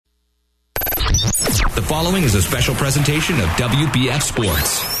The following is a special presentation of WBF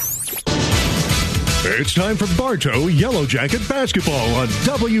Sports. It's time for Bartow Yellow Jacket basketball on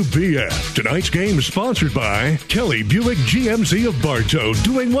WBF. Tonight's game is sponsored by Kelly Buick GMC of Bartow,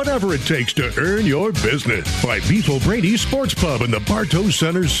 doing whatever it takes to earn your business. By Beef O'Brady Sports Pub in the Bartow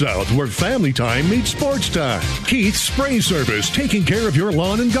Center South, where family time meets sports time. Keith's Spray Service, taking care of your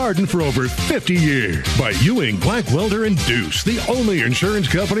lawn and garden for over 50 years. By Ewing, Black Welder, and Deuce, the only insurance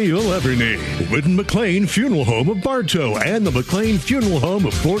company you'll ever need. Whitten McLean Funeral Home of Bartow and the McLean Funeral Home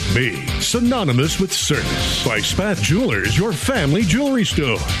of Fort Meade, synonymous with service. By Spath Jewelers, your family jewelry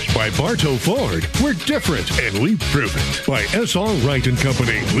store. By Bartow Ford, we're different and we prove it. By S.R. Wright &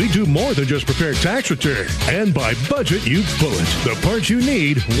 Company, we do more than just prepare tax returns. And by Budget You Bullet, the parts you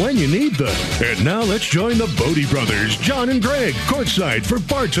need when you need them. And now let's join the Bodie brothers, John and Greg, courtside for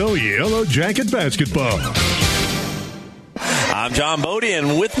Bartow Yellow Jacket basketball. I'm John Bodie,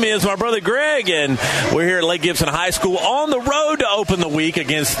 and with me is my brother Greg, and we're here at Lake Gibson High School on the road to open the week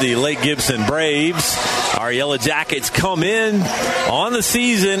against the Lake Gibson Braves. Our Yellow Jackets come in on the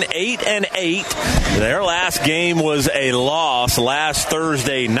season 8-8. Their last game was a loss last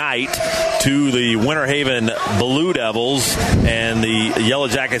Thursday night to the Winter Haven Blue Devils, and the Yellow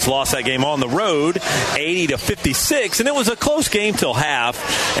Jackets lost that game on the road 80-56, and it was a close game till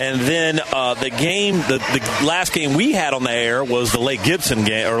half. And then the last game we had on the air was the Lake Gibson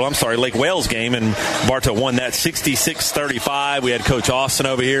game, or I'm sorry, Lake Wales game, and Bartow won that 66-35. We had Coach Austin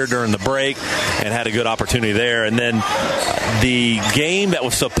over here during the break and had a good opportunity there. And then the game that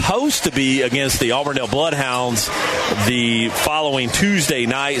was supposed to be against the Auburndale Bloodhounds the following Tuesday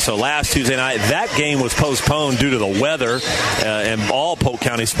night, so last Tuesday night, that game was postponed due to the weather, and all Polk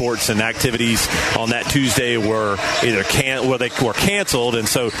County sports and activities on that Tuesday were either canceled, and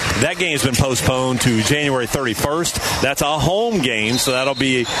so that game's been postponed to January 31st. That's a home game, so that'll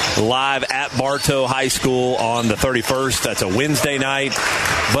be live at Bartow High School on the 31st. That's a Wednesday night.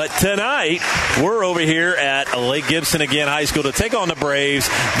 But tonight, we're over here at Lake Gibson again High School to take on the Braves.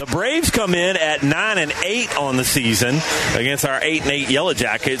 The Braves come in at 9-8 on the season against our 8-8 Yellow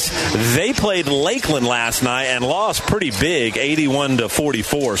Jackets. They played Lakeland last night and lost pretty big,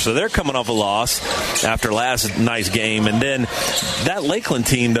 81-44. So they're coming off a loss after last night's game. And then that Lakeland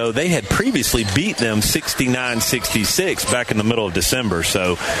team, though, they had previously beat them 69-66 back in the middle of December.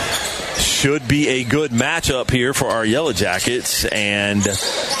 So should be a good matchup here for our Yellow Jackets. And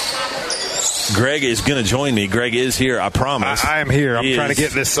Greg is going to join me. Greg is here, I promise. I am here. I'm trying to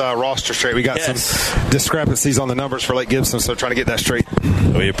get this roster straight. We got some discrepancies on the numbers for Lake Gibson, so trying to get that straight.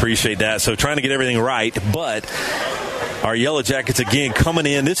 We appreciate that. So trying to get everything right, but our Yellow Jackets, again, coming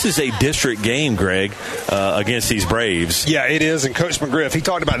in. This is a district game, Greg, against these Braves. Yeah, it is. And Coach McGriff, he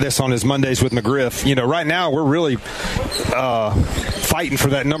talked about this on his Mondays with McGriff. You know, right now we're really fighting for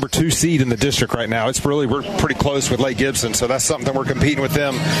that number 2 seed in the district right now. We're pretty close with Lake Gibson, so that's something we're competing with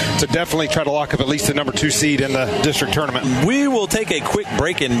them to definitely try to lock up at least the number 2 seed in the district tournament. We will take a quick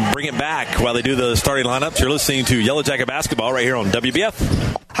break and bring it back while they do the starting lineups. You're listening to Yellow Jacket Basketball right here on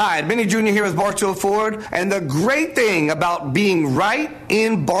WBF. Hi, Benny Jr. here with Bartow Ford, and the great thing about being right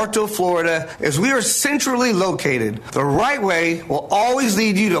in Bartow, Florida is we are centrally located. The right way will always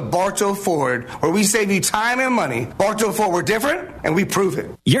lead you to Bartow Ford, where we save you time and money. Bartow Ford, we're different, and we prove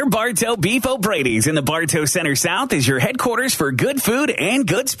it. Your Bartow Beef O'Brady's in the Bartow Center South is your headquarters for good food and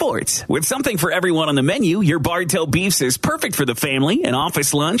good sports. With something for everyone on the menu, your Bartow Beefs is perfect for the family, an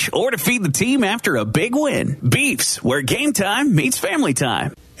office lunch, or to feed the team after a big win. Beefs, where game time meets family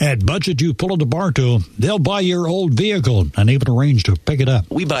time. At Budget You Pull into Bartow, they'll buy your old vehicle and even arrange to pick it up.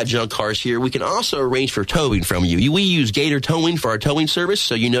 We buy junk cars here. We can also arrange for towing from you. We use Gator Towing for our towing service,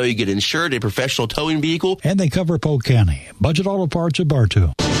 so you know you get insured a professional towing vehicle. And they cover Polk County. Budget Auto Parts at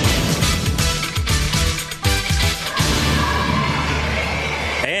Bartow.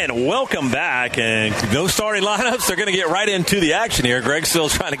 And welcome back. And no starting lineups. They're going to get right into the action here. Greg's still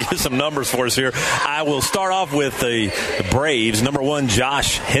trying to get some numbers for us here. I will start off with the Braves. Number 1,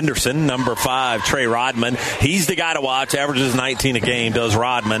 Josh Henderson. Number 5, Trey Rodman. He's the guy to watch. Averages 19 a game, does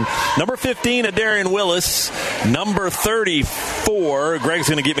Rodman. Number 15, Adarian Willis. Number 34. Greg's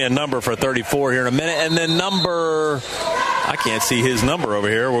going to give me a number for 34 here in a minute. And then I can't see his number over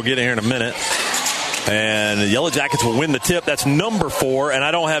here. We'll get in here in a minute. And the Yellow Jackets will win the tip. That's number 4, and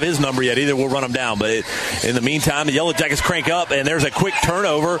I don't have his number yet either. We'll run him down. But in the meantime, the Yellow Jackets crank up, and there's a quick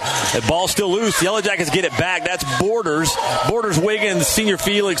turnover. The ball's still loose. The Yellow Jackets get it back. That's Borders. Borders, Wiggins, Senior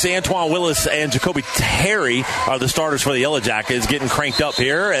Felix, Antoine Willis, and Jacoby Terry are the starters for the Yellow Jackets. Getting cranked up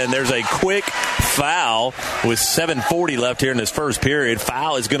here, and there's a quick foul with 7:40 left here in this first period.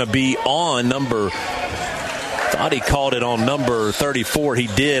 Foul is going to be on number Thought he called it on number 34. He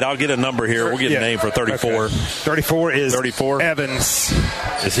did. I'll get a number here. We'll get a name for 34. Okay. 34 is 34. Evans.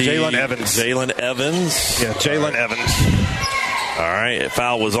 Is he Jalen Evans? Jalen Evans. Yeah, Jalen Evans. All right.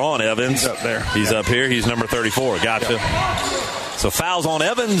 Foul was on Evans. He's up there. He's up here. He's number 34. Gotcha. So fouls on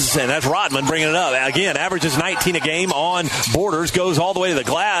Evans, and that's Rodman bringing it up. Again, averages 19 a game on Borders, goes all the way to the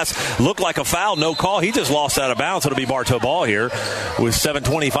glass. Looked like a foul, no call. He just lost out of bounds. It'll be Bartow ball here with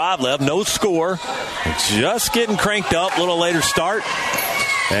 7:25 left. No score. Just getting cranked up. A little later start.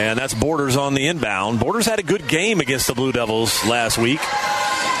 And that's Borders on the inbound. Borders had a good game against the Blue Devils last week.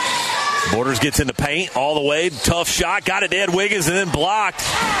 Borders gets in the paint all the way. Tough shot. Got it to Ed Wiggins and then blocked,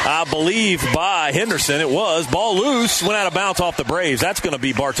 I believe, by Henderson. It was. Ball loose. Went out of bounds off the Braves. That's going to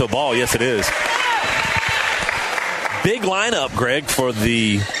be Bartow ball. Yes, it is. Big lineup, Greg, for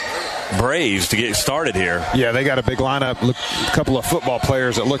the Braves to get started here. Yeah, they got a big lineup. A couple of football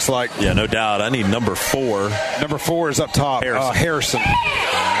players, it looks like. Yeah, no doubt. I need number 4. Number 4 is up top. Harrison.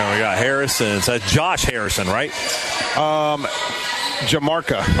 There we got Harrison. So that's Josh Harrison, right?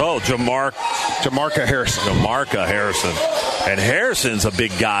 Jamarca. Oh, Jamarca Harrison. Jamarca Harrison. And Harrison's a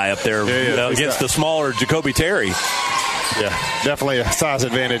big guy up there against the smaller Jacoby Terry. Yeah, definitely a size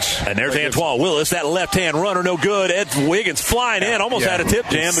advantage. And there's Antoine Willis, that left-hand runner, no good. Ed Wiggins flying in, almost had a tip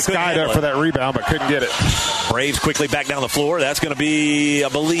jam. Skied up for that rebound, but couldn't get it. Braves quickly back down the floor. That's going to be, I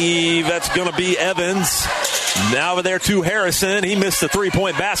believe, Evans. Now over there to Harrison. He missed the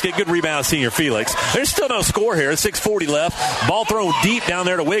three-point basket. Good rebound, Senior Felix. There's still no score here. 6:40 left. Ball thrown deep down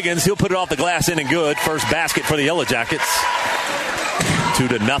there to Wiggins. He'll put it off the glass, in and good. First basket for the Yellow Jackets.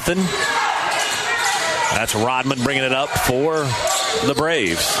 2-0. That's Rodman bringing it up for the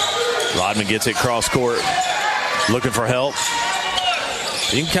Braves. Rodman gets it cross court, looking for help.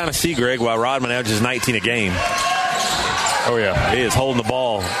 You can kind of see, Greg, why Rodman averages 19 a game. Oh, yeah. He is holding the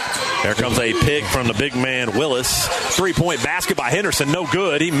ball. There comes a pick from the big man, Willis. Three-point basket by Henderson. No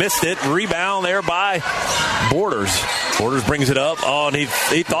good. He missed it. Rebound there by Borders. Borders brings it up. Oh, and he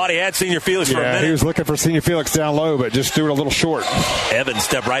thought he had Senior Felix for a minute. He was looking for Senior Felix down low, but just threw it a little short. Evans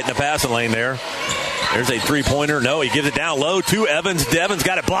stepped right in the passing lane there. There's a three-pointer. No, he gives it down low to Evans. Devins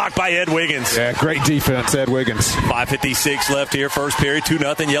got it blocked by Ed Wiggins. Yeah, great defense, Ed Wiggins. 5:56 left here. First period,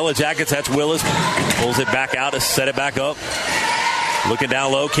 2-0. Yellow Jackets. That's Willis. Pulls it back out to set it back up. Looking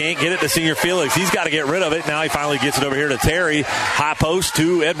down low. Can't get it to Senior Felix. He's got to get rid of it. Now he finally gets it over here to Terry. High post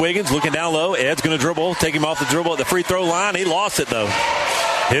to Ed Wiggins. Looking down low. Ed's going to dribble. Take him off the dribble at the free throw line. He lost it, though.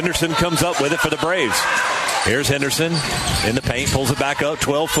 Henderson comes up with it for the Braves. Here's Henderson in the paint. Pulls it back up.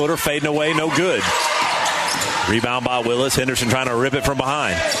 12-footer fading away. No good. Rebound by Willis. Henderson trying to rip it from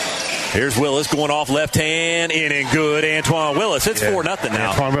behind. Here's Willis going off left hand. In and good. Antoine Willis. It's 4-0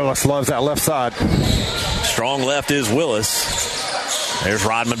 now. Antoine Willis loves that left side. Strong left is Willis. There's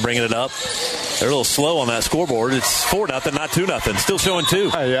Rodman bringing it up. They're a little slow on that scoreboard. It's 4-0, not 2-0. Still showing 2.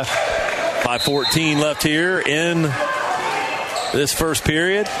 Oh, yeah. 5:14 left here in this first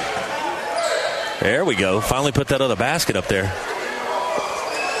period. There we go. Finally put that other basket up there.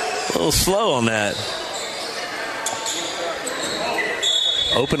 A little slow on that.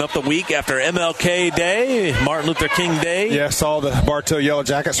 Open up the week after MLK Day, Martin Luther King Day. Yes, all the Bartow Yellow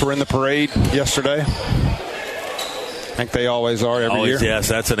Jackets were in the parade yesterday. I think they always are every year. Yes,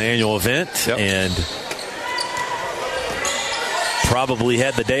 that's an annual event. Yep. And probably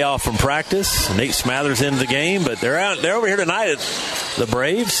had the day off from practice. Nate Smathers into the game, but they're over here tonight at the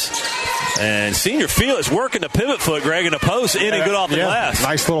Braves. And Senior Felix working the pivot foot, Greg, in the post, in and good off the glass.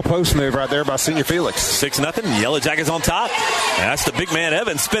 Nice little post move right there by Senior Felix. 6-0. Yellow Jackets on top. And that's the big man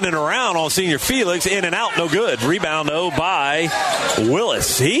Evans spinning around on Senior Felix. In and out, no good. Rebound, though, by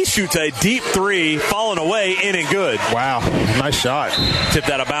Willis. He shoots a deep three, falling away, in and good. Wow. Nice shot. Tipped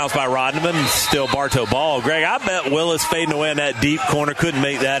out of bounds by Rodman. Still Bartow ball. Greg, I bet Willis fading away in that deep corner couldn't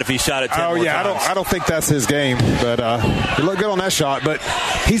make that if he shot it 10 more times. I don't think that's his game. But he looked good on that shot. But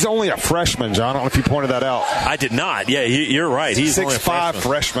he's only a freshman, John. I don't know if you pointed that out. I did not. Yeah, you're right. He's 6'5"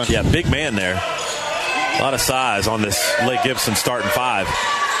 freshman. Yeah, big man there. A lot of size on this Lake Gibson starting 5.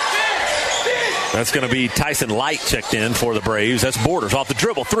 That's going to be Tyson Light checked in for the Braves. That's Borders off the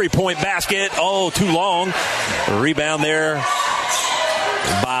dribble. 3-point basket. Oh, too long. Rebound there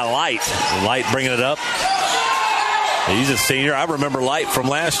by Light. Light bringing it up. He's a senior. I remember Light from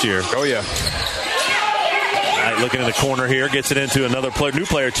last year. Oh, yeah. Light looking in the corner here. Gets it into another player. New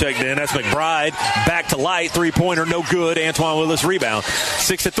player checked in. That's McBride. Back to Light. 3-pointer. No good. Antoine Willis rebound.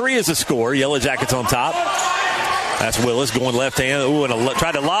 6-3 is the score. Yellow Jackets on top. That's Willis going left hand. Ooh, and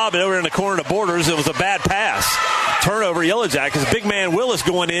tried to lob it over in the corner to Borders. It was a bad pass. Turnover, Yellow Jackets. Big man Willis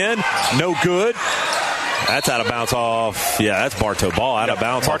going in. No good. That's out of bounds off. Yeah, that's Bartow ball. Out of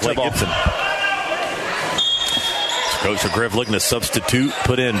bounds off Lake Gibson. Coach McGriff looking to substitute,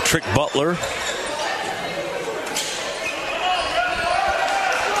 put in Trick Butler.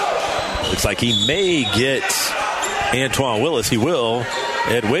 Looks like he may get Antoine Willis. He will.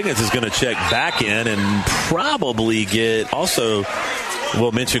 Ed Wiggins is going to check back in and probably get also,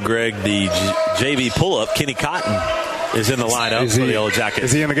 we'll mention, Greg, the JV pull-up. Kenny Cotton is in the lineup for the Yellow Jackets.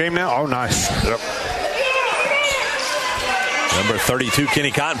 Is he in the game now? Oh, nice. Yep. Number 32,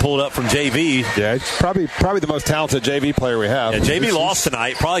 Kenny Cotton, pulled up from JV. Yeah, it's probably the most talented JV player we have. Yeah, JV lost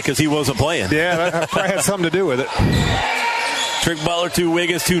tonight, probably because he wasn't playing. Yeah, that probably had something to do with it. Trick Butler, 2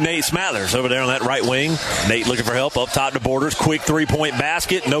 Wiggins, 2 Nate Smathers over there on that right wing. Nate looking for help up top to Borders. Quick three-point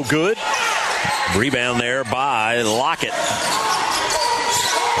basket, no good. Rebound there by Lockett.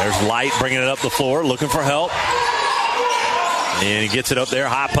 There's Light bringing it up the floor, looking for help. And he gets it up there,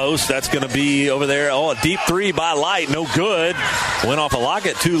 high post. That's going to be over there. Oh, a deep three by Light, no good. Went off a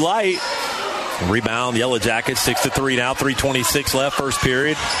Lockett, too light. Rebound, Yellow Jackets, 6-3 now, 3:26 left, first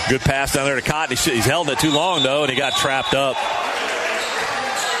period. Good pass down there to Cotton. He's held it too long, though, and he got trapped up.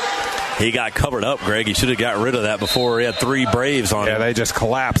 He got covered up, Greg. He should have got rid of that before. He had 3 Braves on him. Yeah, they just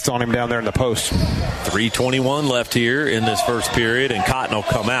collapsed on him down there in the post. 3:21 left here in this first period, and Cotton will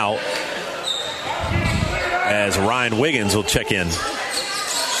come out as Ryan Wiggins will check in.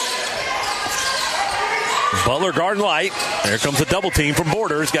 Butler guarding Light. There comes a double team from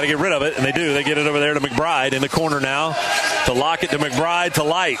Borders. Got to get rid of it, and they do. They get it over there to McBride in the corner now. To Lockett, to McBride, to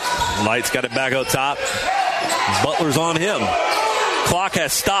Light. Light's got it back up top. Butler's on him. Clock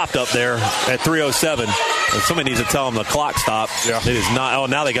has stopped up there at 3:07. And somebody needs to tell them the clock stopped. Yeah. It is not. Oh,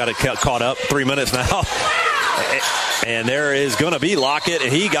 now they got it caught up. 3 minutes now. And there is going to be Lockett,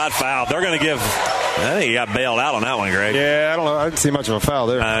 and he got fouled. They're going to give. I think he got bailed out on that one, Greg. Yeah, I don't know. I didn't see much of a foul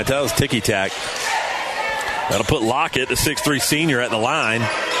there. That was ticky-tack. That'll put Lockett, the 6'3 senior, at the line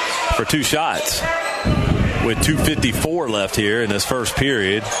for 2 shots with 2:54 left here in this first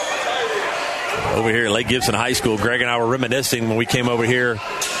period. Over here at Lake Gibson High School, Greg and I were reminiscing when we came over here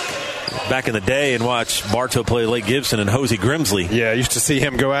back in the day and watched Bartow play Lake Gibson and Hosey Grimsley. Yeah, I used to see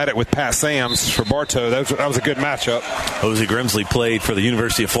him go at it with Pat Sams for Bartow. That was a good matchup. Hosey Grimsley played for the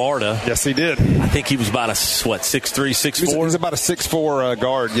University of Florida. Yes, he did. I think he was about a, 6'3", 6'4"? He's about a 6'4"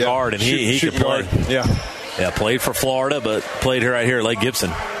 guard. Yeah. Guard, and he could play. Guard. Yeah, played for Florida, but played right here at Lake Gibson.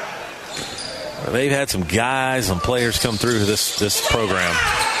 They've had some guys and players come through this program.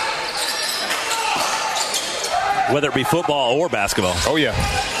 Whether it be football or basketball. Oh, yeah.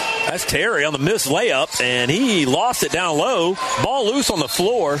 That's Terry on the missed layup, and he lost it down low. Ball loose on the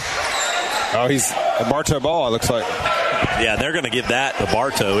floor. Oh, he's a Bartow ball, it looks like. Yeah, they're going to give that to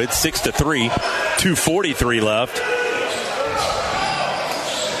Bartow. It's 6-3, 2:43 left.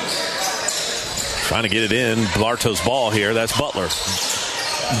 Trying to get it in. Bartow's ball here. That's Butler.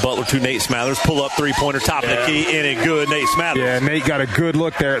 Butler to Nate Smathers. Pull up three-pointer, top of the key. In and good, Nate Smathers. Yeah, Nate got a good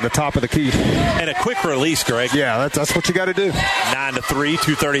look there at the top of the key. And a quick release, Greg. Yeah, that's what you got to do. 9-3,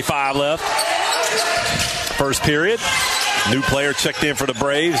 2:35 left. First period. New player checked in for the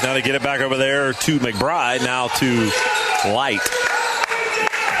Braves. Now they get it back over there to McBride. Now to Light.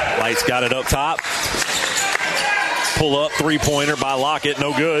 Light's got it up top. Pull up, three-pointer by Lockett.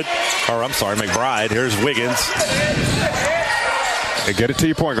 No good. Or, I'm sorry, McBride. Here's Wiggins. Hey, get it to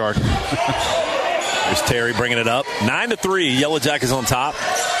your point guard. There's Terry bringing it up. 9-3. Yellow Jackets on top.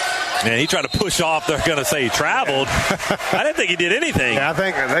 And he tried to push off. They're going to say he traveled. I didn't think he did anything. Yeah, I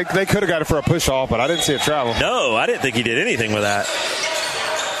think they could have got it for a push off, but I didn't see it travel. No, I didn't think he did anything with that.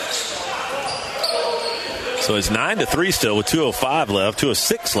 So it's 9-3 still with 2:05 left,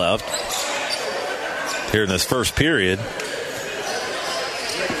 2:06 left here in this first period.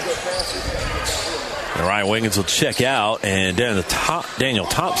 And Ryan Wiggins will check out, and Daniel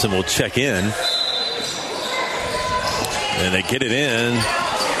Thompson will check in. And they get it in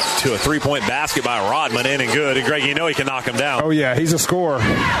to a three-point basket by Rodman, in and good. And Greg, you know he can knock him down. Oh, yeah, he's a scorer,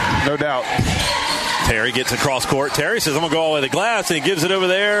 no doubt. Terry gets across court. Terry says, I'm going to go all the way to the glass, and he gives it over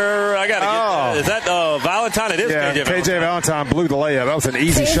there. I got to get Is that Valentine? It is KJ Valentine blew the layup. That was an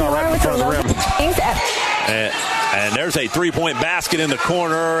easy shot right in front of the rim. And there's a three-point basket in the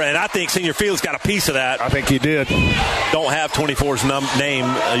corner, and I think Senior Fields got a piece of that. I think he did. Don't have 24's name.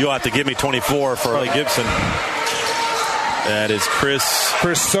 You'll have to give me 24 for Lake Gibson. That is Chris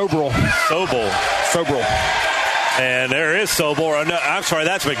Sobel. And there is Sobel. No, I'm sorry,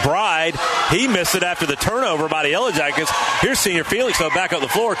 that's McBride. He missed it after the turnover by the Yellow Jackets. Here's Senior Felix, though, back up the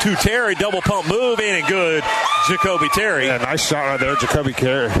floor to Terry. Double pump move, in and good. Jacoby Terry. Yeah, nice shot right there. Jacoby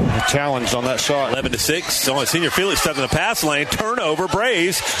Terry challenged on that shot. 11-6. So Senior Felix stepped in the pass lane. Turnover,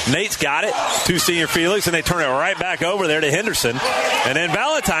 Braves. Nate's got it to Senior Felix, and they turn it right back over there to Henderson. And then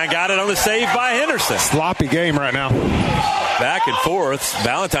Valentine got it on the save by Henderson. Sloppy game right now. Back and forth.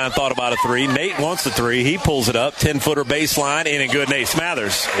 Valentine thought about a three. Nate wants the three. He pulls it up. 10-footer baseline. In and good. Nate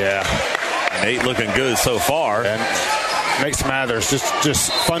Smathers. Yeah. Nate looking good so far. And Nate Smathers,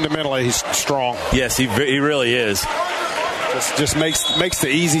 just fundamentally, he's strong. Yes, he really is. Just makes the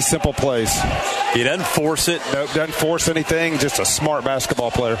easy, simple plays. He doesn't force it. Nope, doesn't force anything. Just a smart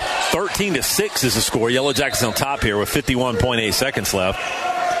basketball player. 13-6 is the score. Yellow Jackets on top here with 51.8 seconds left.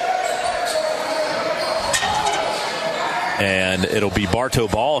 And it'll be Bartow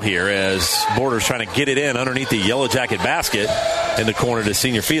ball here as Borders trying to get it in underneath the Yellow Jacket basket in the corner to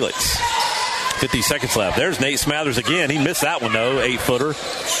Senior Felix. 50 seconds left. There's Nate Smathers again. He missed that one, though. 8-footer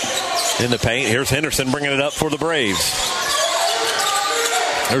in the paint. Here's Henderson bringing it up for the Braves.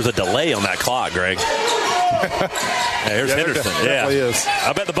 There's a delay on that clock, Greg. Here's Henderson. Definitely is.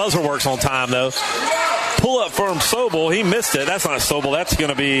 I bet the buzzer works on time, though. Pull up from Sobel. He missed it. That's not Sobel. That's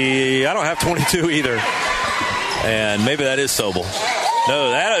going to be, I don't have 22 either. And maybe that is Sobel. No,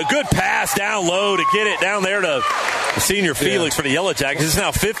 that a good pass down low to get it down there to Senior Felix for the Yellow Jackets. It's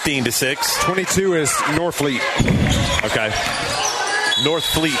now 15-6. 22 is Norfleet. Okay.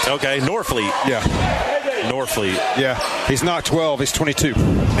 Northfleet. Okay, Norfleet. Yeah. Norfleet. Yeah. He's not 12. He's 22.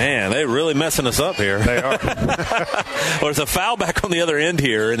 Man, they're really messing us up here. They are. Well, there's a foul back on the other end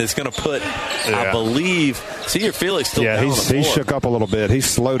here, and it's going to put, I believe, Senior Felix still down on the floor. He shook up a little bit. He's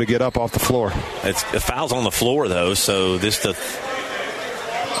slow to get up off the floor. The foul's on the floor, though, so I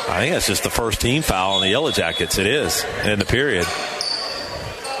think it's just the first team foul on the Yellow Jackets. It is in the period.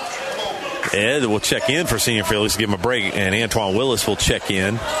 Ed will check in for Senior Felix to give him a break, and Antoine Willis will check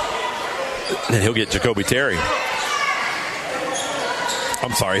in, and he'll get Jacoby Terry.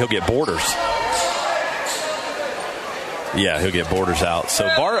 I'm sorry, he'll get Borders. Yeah, he'll get Borders out. So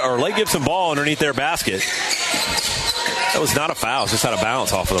Lake Gibson ball underneath their basket. That was not a foul. It's just out of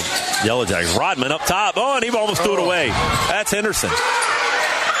bounds off of the Yellow Jackets. Rodman up top. Oh, and he almost threw it away. That's Henderson.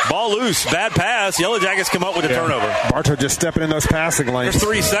 Ball loose. Bad pass. Yellow Jackets come up with a turnover. Bartow just stepping in those passing lanes. There's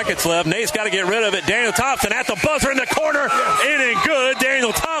 3 seconds left. Nate's got to get rid of it. Daniel Thompson at the buzzer in the corner. In and good.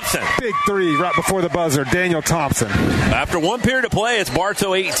 Daniel Thompson. Big three right before the buzzer. Daniel Thompson. After 1 period of play, it's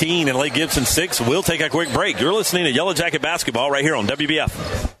Bartow 18 and Lake Gibson 6. We'll take a quick break. You're listening to Yellow Jacket Basketball right here on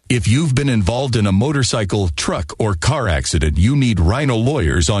WBF. If you've been involved in a motorcycle, truck, or car accident, you need Rhino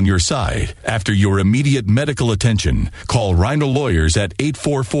Lawyers on your side. After your immediate medical attention, call Rhino Lawyers at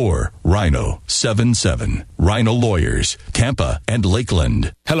 844-RHINO-77. Rhino Lawyers, Tampa and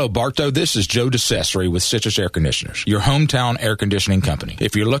Lakeland. Hello, Bartow. This is Joe DeCesare with Citrus Air Conditioners, your hometown air conditioning company.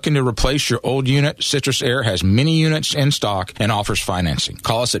 If you're looking to replace your old unit, Citrus Air has many units in stock and offers financing.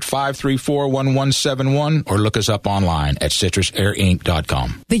 Call us at 534-1171 or look us up online at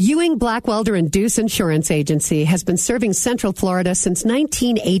citrusairinc.com. The Ewing, Blackwelder, and Deuce Insurance Agency has been serving Central Florida since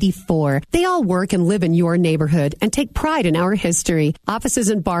 1984. They all work and live in your neighborhood and take pride in our history. Offices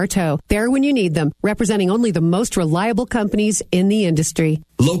in Bartow, there when you need them, representing only the most reliable companies in the industry.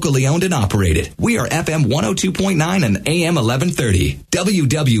 Locally owned and operated. We are FM 102.9 and AM 1130.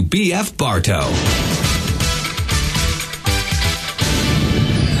 WWBF Bartow.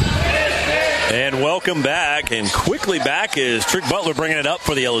 And welcome back. And quickly back is Trick Butler bringing it up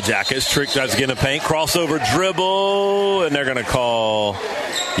for the Yellow Jackets. Trick tries to get in the paint, crossover dribble, and they're going to call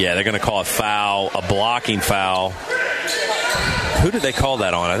a foul, a blocking foul. Who did they call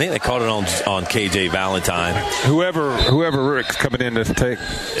that on? I think they called it on KJ Valentine. Whoever Rick's coming in to take.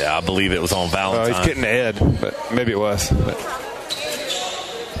 Yeah, I believe it was on Valentine. He's getting Ed, but maybe it was.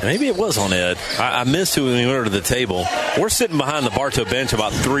 Maybe it was on Ed. I missed who we went to the table. We're sitting behind the Bartow bench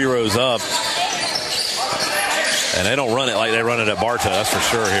about 3 rows up. And they don't run it like they run it at Bartow, that's for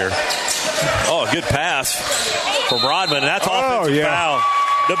sure here. Oh, a good pass from Rodman. And that's offensive foul.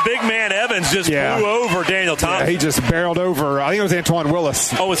 The big man Evans just flew over Daniel Thompson. Yeah, he just barreled over. I think it was Antoine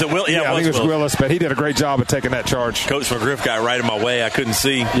Willis. Oh, was it Willis? Yeah, I think it was Willis, but he did a great job of taking that charge. Coach McGriff got right in my way. I couldn't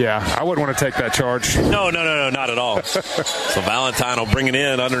see. Yeah, I wouldn't want to take that charge. No, not at all. So Valentine will bring it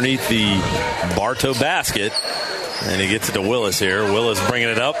in underneath the Bartow basket. And he gets it to Willis here. Willis bringing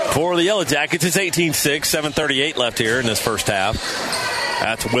it up for the Yellow Jackets. It's 18-6, 7:38 left here in this first half.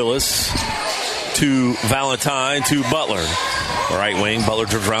 That's Willis to Valentine to Butler. Right wing, Butler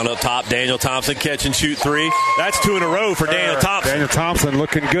drives around up top. Daniel Thompson catch and shoot three. That's 2 in a row for Daniel Thompson. Daniel Thompson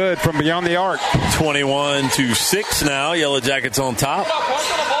looking good from beyond the arc. 21-6 now. Yellow Jackets on top.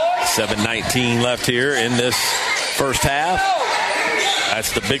 7:19 left here in this first half.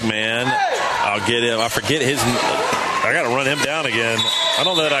 That's the big man. I'll get him. I forget his. I got to run him down again. I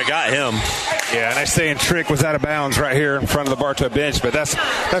don't know that I got him. Yeah, and I saying Trick was out of bounds right here in front of the Bartow bench, but that's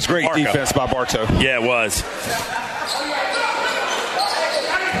great defense by Bartow. Yeah, it was.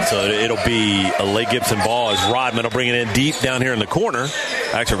 So it'll be a Lake Gibson ball as Rodman will bring it in deep down here in the corner.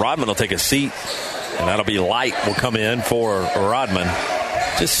 Actually, Rodman will take a seat, and that'll be Light will come in for Rodman.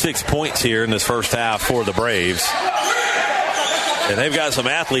 Just 6 points here in this first half for the Braves. And they've got some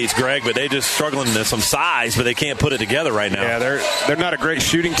athletes, Greg, but they're just struggling with some size, but they can't put it together right now. Yeah, they're not a great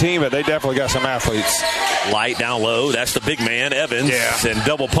shooting team, but they definitely got some athletes. Light down low. That's the big man, Evans. Yeah. And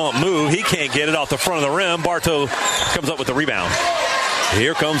double pump move. He can't get it off the front of the rim. Bartow comes up with the rebound.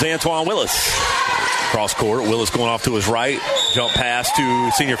 Here comes Antoine Willis. Cross court. Willis going off to his right. Jump pass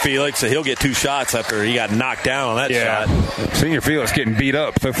to Senior Felix. So he'll get 2 shots after he got knocked down on that shot. Senior Felix getting beat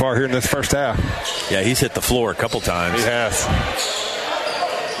up so far here in this first half. Yeah, he's hit the floor a couple times. He has.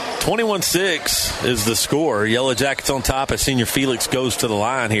 21-6 is the score. Yellow Jackets on top as Senior Felix goes to the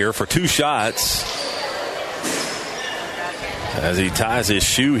line here for 2 shots. As he ties his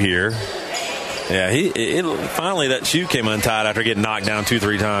shoe here. Yeah, finally that shoe came untied after getting knocked down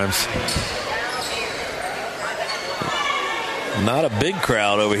 2-3 times. Not a big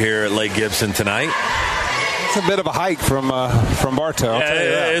crowd over here at Lake Gibson tonight. It's a bit of a hike from Bartow. I'll tell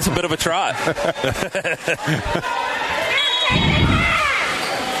you that. It's a bit of a trot.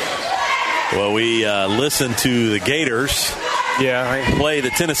 Well, we listened to the Gators play the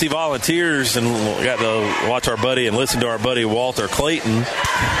Tennessee Volunteers and got to watch our buddy and listen to our buddy Walter Clayton.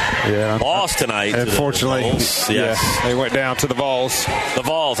 Yeah. Lost tonight. Unfortunately. To the Vols. Yes. Yeah, they went down to the Vols. The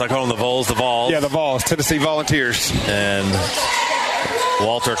Vols. I call them the Vols. The Vols. Yeah, the Vols. Tennessee Volunteers. And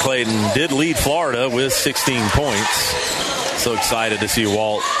Walter Clayton did lead Florida with 16 points. So excited to see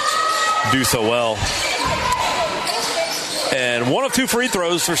Walt do so well. And 1 of 2 free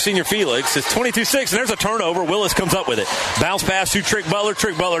throws for Senior Felix. It's 22-6, and there's a turnover. Willis comes up with it. Bounce pass to Trick Butler.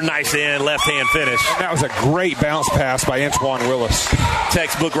 Trick Butler, nice in, left-hand finish. That was a great bounce pass by Antoine Willis.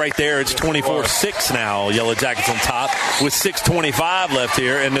 Textbook right there. It's 24-6 now. Yellow Jackets on top with 6:25 left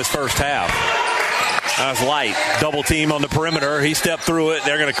here in this first half. That's Light. Double team on the perimeter. He stepped through it.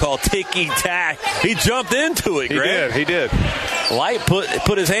 They're going to call ticky-tack. He jumped into it, Greg. He did. Light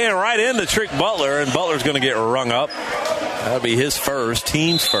put his hand right into Trick Butler, and Butler's going to get rung up. That'll be his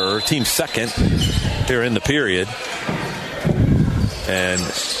team's second here in the period. And,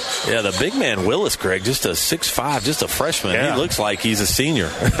 yeah, the big man Willis, Greg, just a 6'5", just a freshman. Yeah. He looks like he's a senior.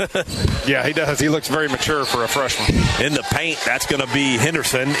 Yeah, he does. He looks very mature for a freshman. In the paint, that's going to be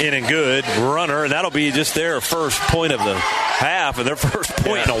Henderson, in and good, runner, and that'll be just their first point of the half and their first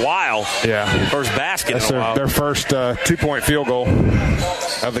point in a while. Yeah. First basket in a while. Their first 2-point field goal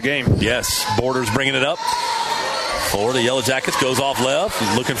of the game. Yes, Borders bringing it up. For the Yellow Jackets, goes off left,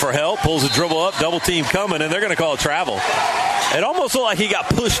 looking for help, pulls a dribble up, double team coming, and they're going to call a travel. It almost looked like he got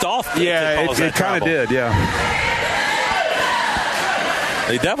pushed off. Yeah, it kind of did, yeah.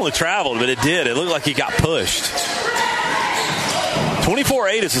 They definitely traveled, but it did. It looked like he got pushed.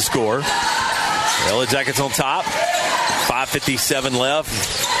 24-8 is the score. Yellow Jackets on top. 5:57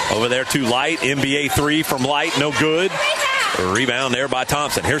 left. Over there to Light. NBA 3 from Light, no good. A rebound there by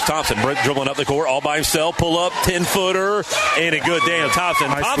Thompson. Here's Thompson dribbling up the court all by himself. Pull up, 10-footer, and a good Daniel Thompson.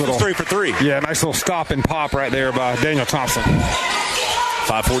 Nice Thompson's 3 for 3. Yeah, nice little stop and pop right there by Daniel Thompson.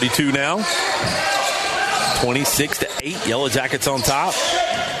 5:42 now. 26-8. Yellow Jackets on top.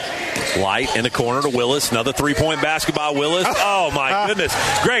 Light in the corner to Willis. Another 3-point basket by Willis. Oh, my goodness.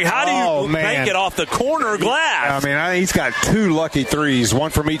 Greg, how do you make it off the corner glass? I mean, he's got 2 lucky threes,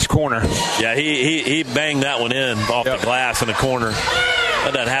 one from each corner. Yeah, he banged that one in off the glass in the corner.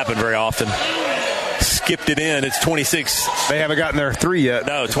 That doesn't happen very often. Skipped it in. It's 26. They haven't gotten their 3 yet.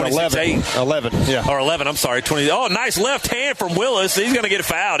 No, 26-8. 11, yeah. Or 11, I'm sorry. 20. Oh, nice left hand from Willis. He's going to get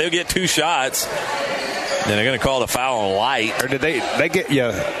fouled. He'll get 2 shots. Then they're going to call the foul on Light. Or did they get,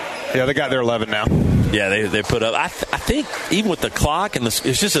 Yeah, they got their 11 now. Yeah, they put up. I think even with the clock and it's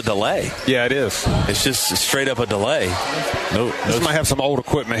just a delay. Yeah, it is. It's just straight up a delay. This might have some old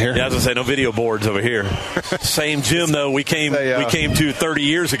equipment here. Yeah, I was gonna say no video boards over here. Same gym though we came to 30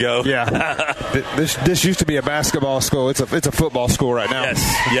 years ago. Yeah, this used to be a basketball school. It's a football school right now.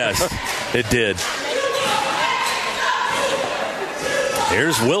 Yes, it did.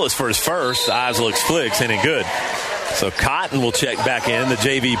 Here's Willis for his first. Eyes looks flicks, and good. So Cotton will check back in the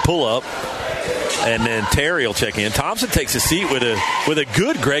JV pull-up. And then Terry will check in. Thompson takes a seat with a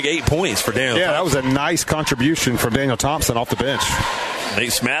good, Greg, 8 points for Daniel Thompson. That was a nice contribution from Daniel Thompson off the bench.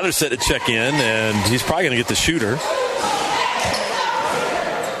 Nate Smathers set to check in, and he's probably going to get the shooter.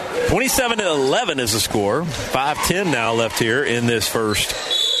 27-11 is the score. 5:10 now left here in this first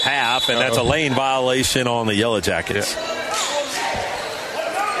half, and that's a lane violation on the Yellow Jackets. Yeah.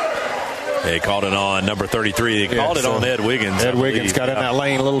 They called it on number 33. They called it on Ed Wiggins. Ed Wiggins got in that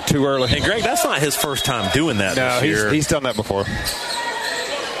lane a little too early. And, Greg, that's not his first time doing that this year. He's done that before.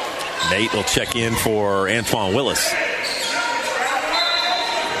 Nate will check in for Antoine Willis.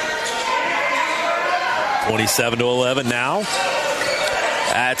 27-11 now.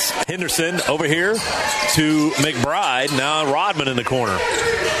 That's Henderson over here to McBride. Now Rodman in the corner.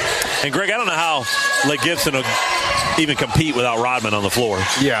 And, Greg, I don't know how Lake Gibson will even compete without Rodman on the floor.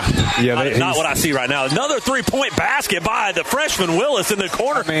 Yeah. Not what I see right now. Another three-point basket by the freshman Willis in the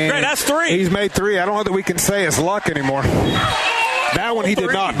corner. Greg, that's three. He's made three. I don't know that we can say it's luck anymore. That one he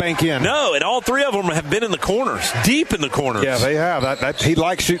did not bank in. No, and all three of them have been in the corners, deep in the corners. Yeah, they have. He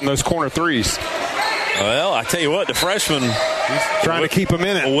likes shooting those corner threes. Well, I tell you what, the freshman trying to keep him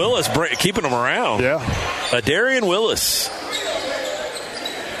in it. Willis keeping him around. Yeah. Darian Willis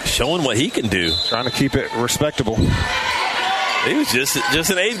showing what he can do. Trying to keep it respectable. He was just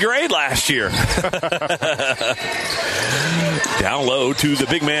in 8th grade last year. Down low to the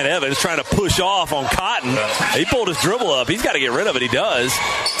big man Evans, trying to push off on Cotton. He pulled his dribble up. He's got to get rid of it. He does.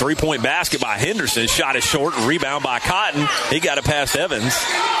 3-point basket by Henderson. Shot is short. Rebound by Cotton. He got it past Evans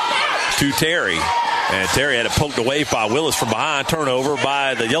to Terry. And Terry had it poked away by Willis from behind. Turnover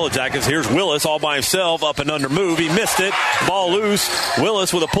by the Yellow Jackets. Here's Willis all by himself. Up and under move. He missed it. Ball loose.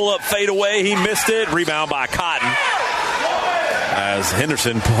 Willis with a pull-up fade away. He missed it. Rebound by Cotton as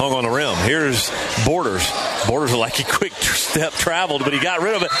Henderson hung on the rim. Here's Borders. Borders like a quick step traveled, but he got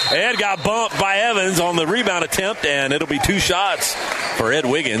rid of it and got bumped by Evans on the rebound attempt, and it'll be 2 shots for Ed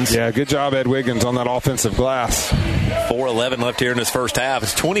Wiggins. Yeah, good job, Ed Wiggins, on that offensive glass. 4:11 left here in this first half.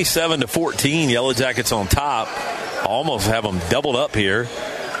 It's 27-14. Yellow Jackets on top. Almost have them doubled up here.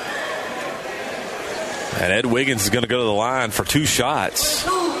 And Ed Wiggins is going to go to the line for 2 shots.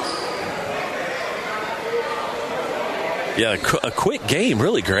 Yeah, a quick game,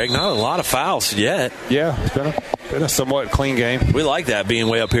 really, Greg. Not a lot of fouls yet. Yeah, it's been a somewhat clean game. We like that being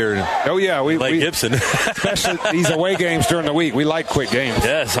way up here. Lake Gibson. Especially these away games during the week. We like quick games.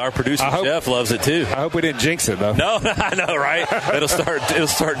 Yes, our producer Jeff loves it too. I hope we didn't jinx it though. No, I know, right? It'll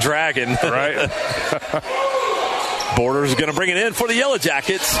start dragging. Right. Borders is going to bring it in for the Yellow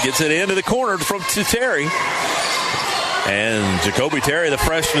Jackets. Gets it into the corner to Terry. And Jacoby Terry, the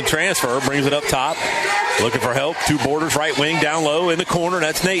freshman transfer, brings it up top. Looking for help. 2 Borders, right wing, down low in the corner.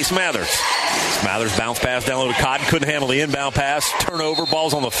 That's Nate Smathers. Smathers bounce pass down low to Cotton. Couldn't handle the inbound pass. Turnover.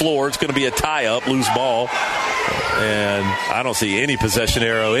 Ball's on the floor. It's going to be a tie-up. Loose ball. And I don't see any possession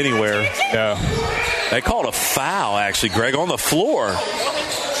arrow anywhere. No. They called a foul, actually, Greg, on the floor.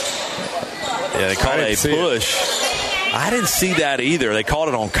 Yeah, they called a push. I didn't see that either. They called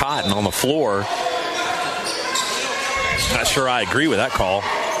it on Cotton on the floor. Not sure I agree with that call.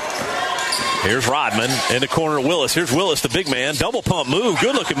 Here's Rodman in the corner of Willis. Here's Willis, the big man. Double pump move.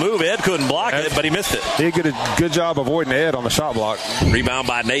 Good looking move. Ed couldn't block it, but he missed it. He did a good job avoiding Ed on the shot block. Rebound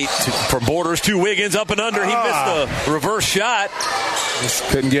by Nate from Borders to Wiggins. Up and under. He missed the reverse shot. Just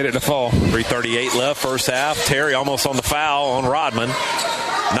couldn't get it to fall. 3:38 left, first half. Terry almost on the foul on Rodman.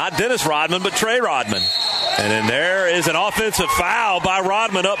 Not Dennis Rodman, but Trey Rodman. And then there is an offensive foul by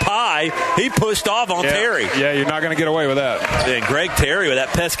Rodman up high. He pushed off on Terry. Yeah, you're not going to get away with that. And Greg Terry with that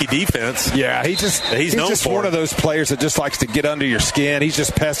pesky defense. Yeah, he's just one of those players that just likes to get under your skin. He's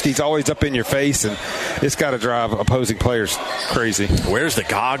just pesky. He's always up in your face, and it's got to drive opposing players crazy. Where's the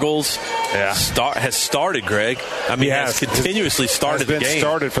goggles? Yeah, has started, Greg. I mean, he has continuously started the game.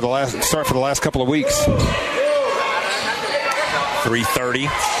 Started for the last couple of weeks.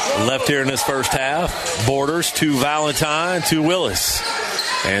 3:30 left here in this first half. Borders to Valentine to Willis.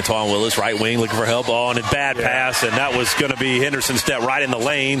 Antoine Willis, right wing, looking for help on a bad pass, and that was going to be Henderson step right in the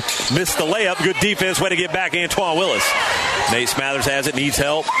lane. Missed the layup. Good defense. Way to get back Antoine Willis. Nate Smathers has it, needs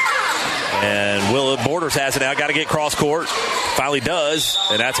help. And Borders has it now. Got to get cross court. Finally does,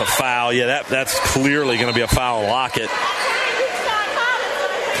 and that's a foul. Yeah, that's clearly going to be a foul on Lockett.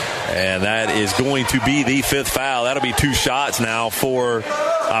 And that is going to be the 5th foul. That'll be 2 shots now for,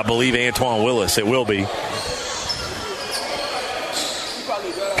 I believe, Antoine Willis. It will be.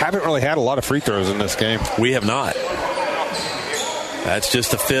 Haven't really had a lot of free throws in this game. We have not. That's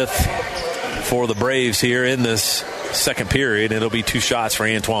just the 5th for the Braves here in this second period. It'll be 2 shots for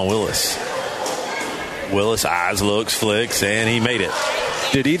Antoine Willis. Willis eyes, looks, flicks, and he made it.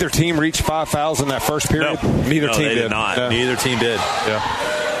 Did either team reach 5 fouls in that first period? No. Neither team they did not. Yeah. Neither team did. Yeah.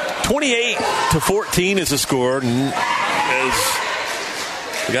 28-14 is the score. And as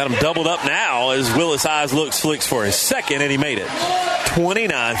we got him doubled up now as Willis Eyes flicks for his second, and he made it.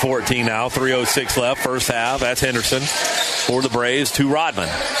 29-14 now, 3:06 left, first half. That's Henderson for the Braves to Rodman.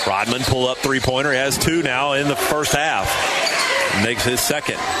 Rodman pull-up three-pointer. He has 2 now in the first half. Makes his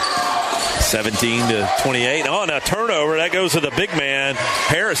second. 17-28. On a turnover, that goes to the big man,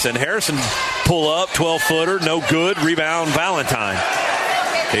 Harrison. Harrison pull-up, 12-footer, no good. Rebound, Valentine.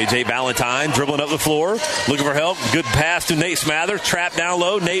 KJ Valentine dribbling up the floor, looking for help. Good pass to Nate Smathers. Trap down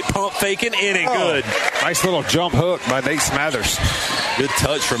low. Nate pump faking. In and good. Nice little jump hook by Nate Smathers. Good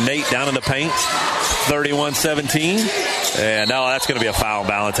touch from Nate down in the paint. 31-17. And now that's going to be a foul,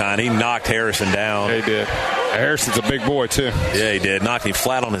 Valentine. He knocked Harrison down. Yeah, he did. Harrison's a big boy, too. Yeah, he did. Knocked him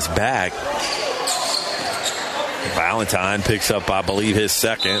flat on his back. Valentine picks up, I believe, his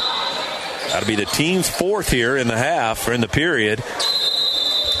second. That'll be the team's fourth here in the half, or in the period.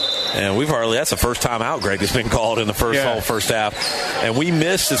 And that's the first time out, Greg, that's been called in the whole first half. And we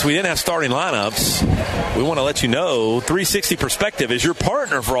missed, since we didn't have starting lineups, we want to let you know 360 Perspective is your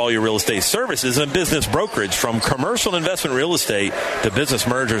partner for all your real estate services and business brokerage. From commercial investment real estate to business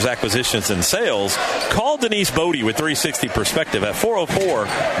mergers, acquisitions, and sales. Call Denise Bodie with 360 Perspective at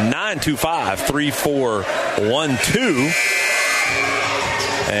 404-925-3412.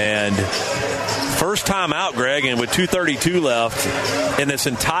 And first time out, Greg, and with 2:32 left in this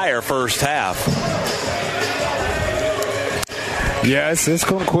entire first half. Yeah, it's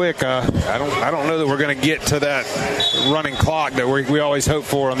going quick. I don't know that we're going to get to that running clock that we always hope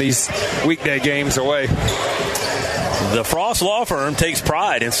for on these weekday games away. The Frost Law Firm takes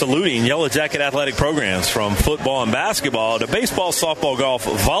pride in saluting Yellow Jacket athletic programs, from football and basketball to baseball, softball, golf,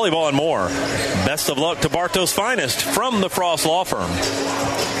 volleyball, and more. Best of luck to Bartow's finest from the Frost Law Firm.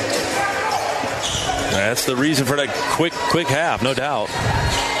 That's the reason for that quick half, no doubt.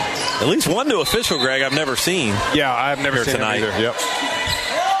 At least one new official, Greg, I've never seen. Yeah, I've never seen tonight. him either. Yep.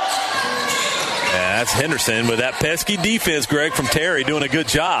 Yeah, that's Henderson with that pesky defense, Greg, from Terry, doing a good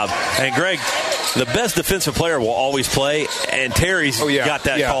job. And, Greg, the best defensive player will always play, and Terry's got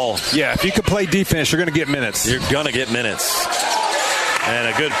that call. Yeah, if you can play defense, you're going to get minutes. You're going to get minutes. And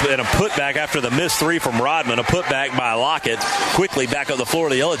a putback after the missed three from Rodman. A putback by Lockett. Quickly back up the floor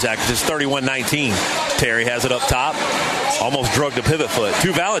of the Yellow Jackets. It's 31-19. Terry has it up top. Almost drugged a pivot foot.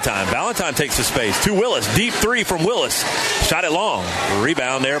 To Valentine. Valentine takes the space. To Willis. Deep three from Willis. Shot it long.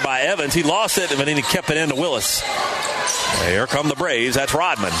 Rebound there by Evans. He lost it, but then he kept it into Willis. Here come the Braves. That's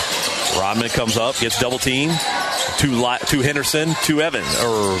Rodman. Rodman comes up, gets double teamed. To Henderson. To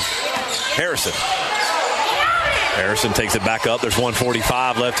Harrison. Harrison takes it back up. There's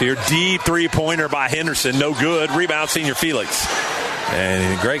 1:45 left here. Deep three-pointer by Henderson. No good. Rebound, Senior Felix.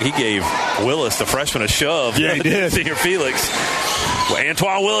 And, Greg, he gave Willis, the freshman, a shove. Yeah, he did. Senior Felix. Well,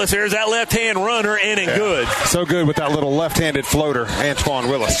 Antoine Willis, here's that left-hand runner, in and good. So good with that little left-handed floater, Antoine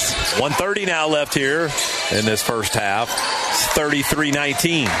Willis. 1:30 now left here in this first half. It's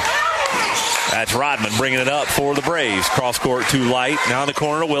 33-19. That's Rodman bringing it up for the Braves. Cross court to Light. Now in the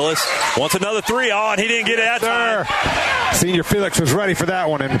corner to Willis. Wants another three. Oh, and he didn't get it that time. Senior Felix was ready for that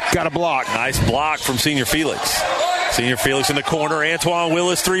one and got a block. Nice block from Senior Felix. Senior Felix in the corner. Antoine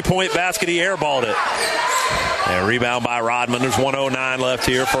Willis, three-point basket. He airballed it. And rebound by Rodman. There's 1:09 left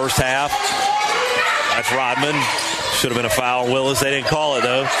here, first half. That's Rodman. Should have been a foul on Willis. They didn't call it,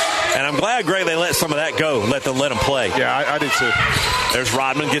 though. And I'm glad, Greg, they let some of that go. Let them play. Yeah, I did too. There's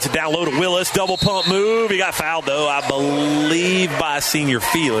Rodman. Gets it down low to Willis. Double pump move. He got fouled, though, I believe, by Senior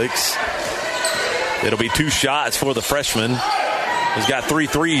Felix. It'll be 2 shots for the freshman. He's got 3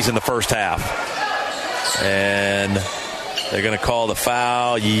 threes in the first half. And they're going to call the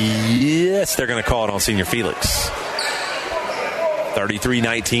foul. Yes, they're going to call it on Senior Felix.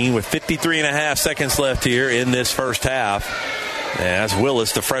 33-19 with 53.5 seconds left here in this first half. And that's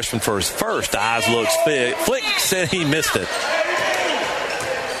Willis, the freshman, for his first. Eyes looks flicks, and he missed it.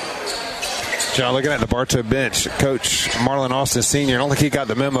 John, looking at the Bartow bench, Coach Marlon Austin Sr., I don't think he got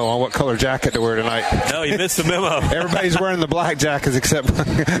the memo on what color jacket to wear tonight. No, he missed the memo. Everybody's wearing the black jackets except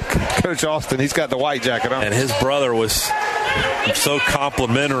Coach Austin. He's got the white jacket on. And his brother was so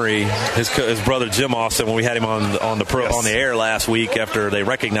complimentary, his brother Jim Austin, when we had him on the air last week after they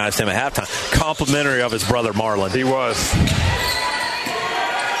recognized him at halftime. Complimentary of his brother Marlon. He was.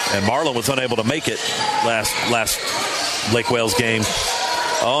 And Marlon was unable to make it last Lake Wales game.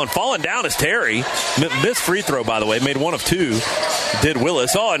 Oh, and falling down is Terry. Missed free throw, by the way. Made 1 of 2. Did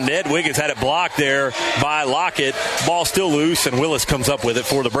Willis. Oh, and Ned Wiggins had it blocked there by Lockett. Ball still loose, and Willis comes up with it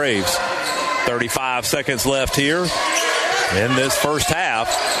for the Braves. 35 seconds left here. in this first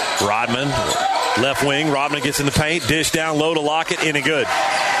half. Rodman, left wing. Rodman gets in the paint. Dish down low to Lockett. In and good.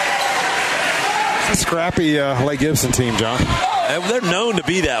 It's a scrappy Lake Gibson team, John. They're known to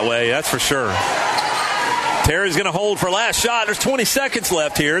be that way, that's for sure. Terry's going to hold for last shot. There's 20 seconds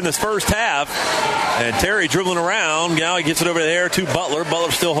left here in this first half. And Terry dribbling around. Now he gets it over there to Butler.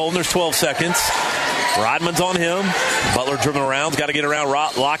 Butler's still holding. There's 12 seconds. Rodman's on him. Butler dribbling around. He's got to get around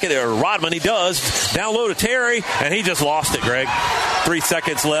Lockett or Rodman. He does. Down low to Terry, and he just lost it, Greg. 3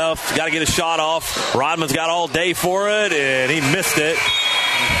 seconds left. Got to get a shot off. Rodman's got all day for it, and he missed it.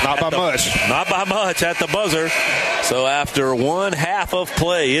 Not by much. Not by much at the buzzer. So after one half of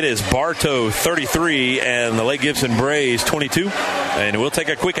play, it is Bartow 33 and the Lake Gibson Braves 22. And we'll take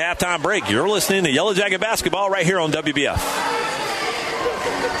a quick halftime break. You're listening to Yellow Jacket Basketball right here on WBF.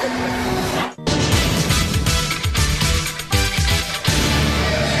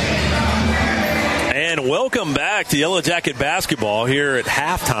 And welcome back to Yellow Jacket Basketball here at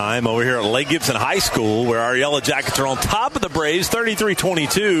halftime over here at Lake Gibson High School, where our Yellow Jackets are on top of the Braves,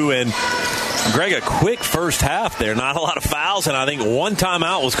 33-22. And, Greg, a quick first half there. Not a lot of fouls, and I think one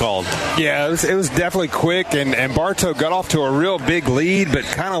timeout was called. Yeah, it was definitely quick, and Bartow got off to a real big lead, but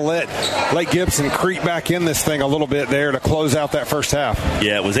kind of let Lake Gibson creep back in this thing a little bit there to close out that first half.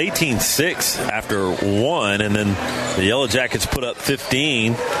 Yeah, it was 18-6 after one, and then the Yellow Jackets put up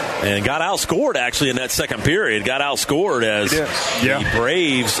 15 and got outscored, actually, in that second period. Got outscored as the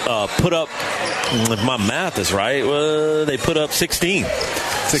Braves put up, if my math is right, they put up 16.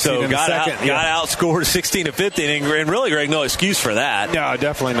 So got outscored 16-15, and really, Greg, no excuse for that. No,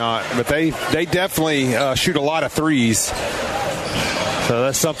 definitely not. But they definitely shoot a lot of threes. So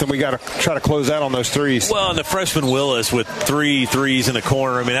that's something we got to try to close out on those threes. Well, and the freshman Willis with 3 threes in the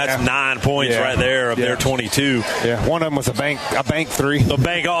corner. I mean, that's 9 points right there of their 22. Yeah, one of them was a bank three. The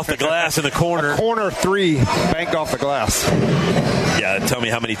bank off the glass in the corner. A corner three, banked off the glass. Yeah, tell me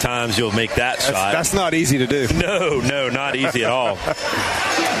how many times you'll make that shot. That's not easy to do. No, not easy at all.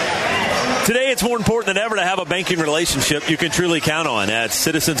 Today, it's more important than ever to have a banking relationship you can truly count on. At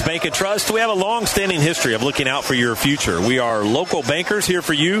Citizens Bank and Trust, we have a long-standing history of looking out for your future. We are local bankers here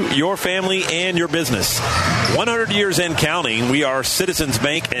for you, your family, and your business. 100 years and counting, we are Citizens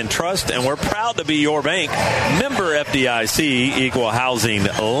Bank and Trust, and we're proud to be your bank. Member FDIC, Equal Housing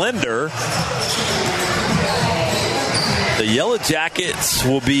Lender. The Yellow Jackets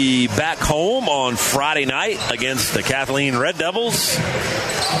will be back home on Friday night against the Kathleen Red Devils.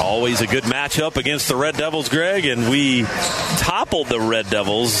 Always a good matchup against the Red Devils, Greg, and we toppled the Red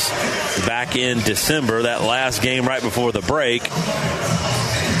Devils back in December, that last game right before the break.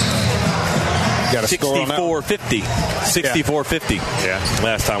 64-50. 64-50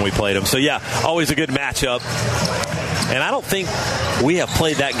 last time we played them. So, always a good matchup. And I don't think we have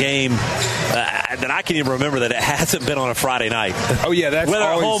played that game that I can even remember that it hasn't been on a Friday night. Oh, yeah. That's whether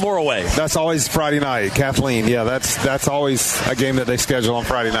always, home or away. That's always Friday night. Kathleen, that's always a game that they schedule on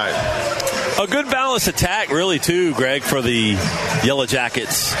Friday night. A good balanced attack, really, too, Greg, for the Yellow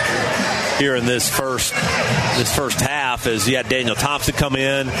Jackets here in this first half, as you had Daniel Thompson come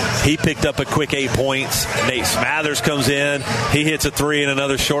in. He picked up a quick 8 points. Nate Smathers comes in. He hits a 3 and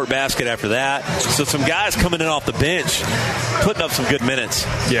another short basket after that. So some guys coming in off the bench, putting up some good minutes.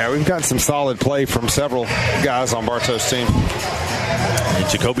 Yeah, we've got some solid play from several guys on Bartow's team. And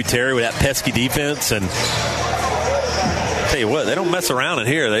Jacoby Terry with that pesky defense. And tell you what, they don't mess around in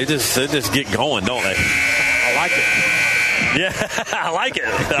here. They just get going, don't they? I like it. Yeah, I like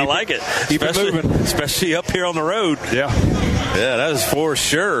it. Keep it moving. Especially up here on the road. Yeah, that is for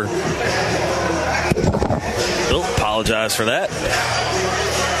sure. Oh, apologize for that.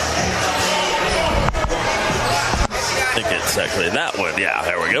 I think it's actually that one. Yeah,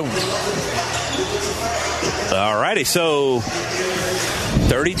 there we go. All righty, so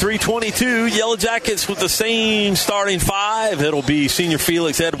 33-22, Yellow Jackets with the same starting five. It'll be senior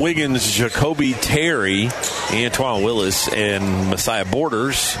Felix, Ed Wiggins, Jacoby Terry, Antoine Willis, and Messiah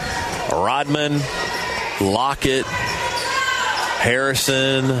Borders. Rodman, Lockett,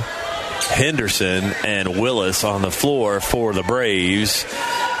 Harrison, Henderson, and Willis on the floor for the Braves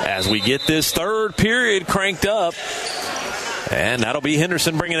as we get this third period cranked up. And that'll be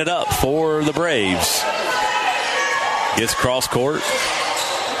Henderson bringing it up for the Braves. Gets cross court.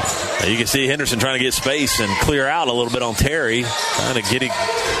 You can see Henderson trying to get space and clear out a little bit on Terry, trying to get a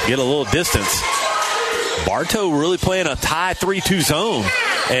little distance. Bartow really playing a tie 3-2 zone.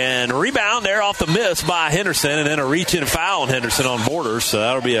 And rebound there off the miss by Henderson, and then a reach-in foul on Henderson on Borders. So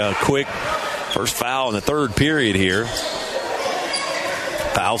that'll be a quick first foul in the third period here.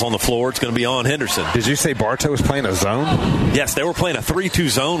 Fouls on the floor. It's going to be on Henderson. Did you say Bartow was playing a zone? Yes, they were playing a 3-2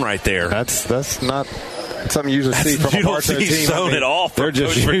 zone right there. That's not That's something you usually see from a Bartow team. Zone at all. They're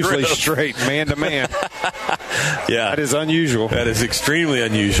just usually straight man to man. Yeah, that is unusual. That is extremely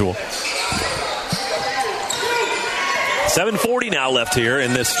unusual. 7:40 now left here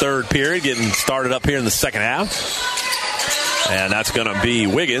in this third period, getting started up here in the second half. And that's going to be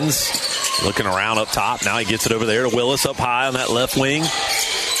Wiggins looking around up top. Now he gets it over there to Willis up high on that left wing.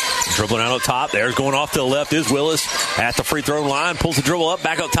 Dribbling out up top. There's going off to the left is Willis at the free throw line. Pulls the dribble up,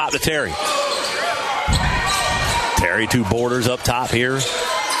 back up top to Terry. Terry, 2 Borders up top here.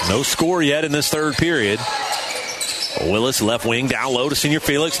 No score yet in this third period. Willis, left wing, down low to Senior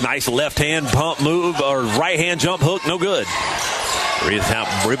Felix. Nice left-hand pump move, or right-hand jump hook, no good.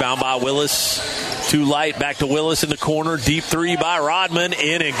 Rebound by Willis. Too light, back to Willis in the corner. Deep 3 by Rodman,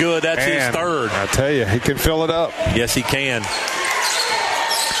 in and good. That's his third. I tell you, he can fill it up. Yes, he can.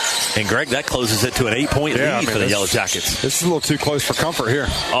 And, Greg, that closes it to an 8-point lead for the Yellow Jackets. This is a little too close for comfort here.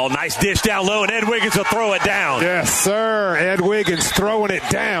 Oh, nice dish down low, and Ed Wiggins will throw it down. Yes, sir. Ed Wiggins throwing it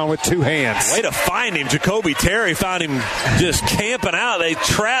down with 2 hands. Way to find him. Jacoby Terry found him just camping out. They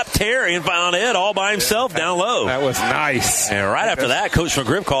trapped Terry and found Ed all by himself down low. That was nice. And right after that, Coach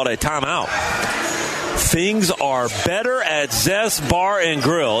McGriff called a timeout. Things are better at Zest Bar and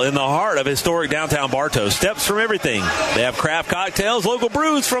Grill in the heart of historic downtown Bartow. Steps from everything. They have craft cocktails, local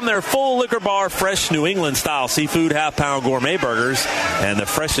brews from their full liquor bar, fresh New England-style seafood, half-pound gourmet burgers, and the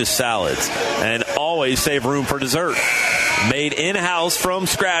freshest salads. And always save room for dessert. Made in-house from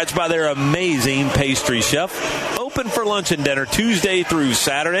scratch by their amazing pastry chef. Open for lunch and dinner Tuesday through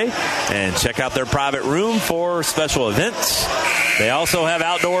Saturday. And check out their private room for special events. They also have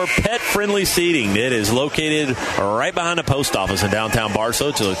outdoor pet-friendly seating. It is located right behind the post office in downtown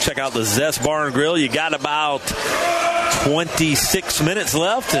Bartow. So check out the Zest Bar and Grill. You got about 26 minutes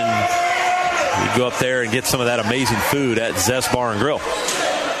left, and you go up there and get some of that amazing food at Zest Bar and Grill.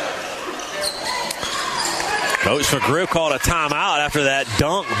 Coach McGriff called a timeout after that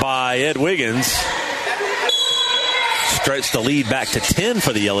dunk by Ed Wiggins. Stretched the lead back to 10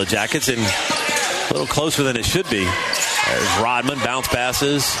 for the Yellow Jackets, and a little closer than it should be. There's Rodman, bounce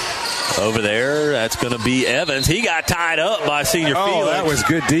passes over there. That's going to be Evans. He got tied up by Senior Felix. Oh, that was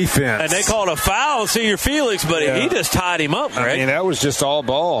good defense. And they called a foul on Senior Felix, but he just tied him up, Greg. I mean, that was just all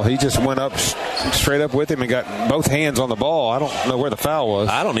ball. He just went up straight up with him and got both hands on the ball. I don't know where the foul was.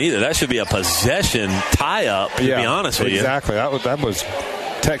 I don't either. That should be a possession tie-up, to be honest with you. Exactly. That was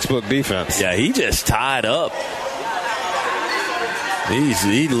textbook defense. Yeah, he just tied up.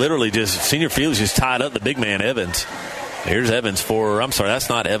 He literally just, Senior Felix just tied up the big man, Evans. Here's Evans that's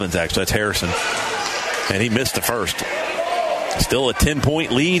not Evans, actually. That's Harrison. And he missed the first. Still a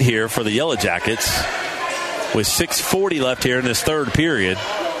 10-point lead here for the Yellow Jackets with 6:40 left here in this third period.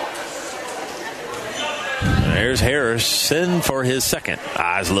 There's Harrison for his second.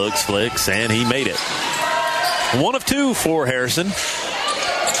 Eyes looks, flicks, and he made it. 1 of 2 for Harrison.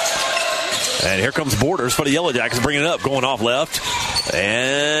 And here comes Borders for the Yellow Jackets, bringing it up, going off left.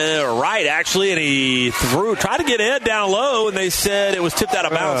 And right, actually, and he tried to get Ed down low, and they said it was tipped out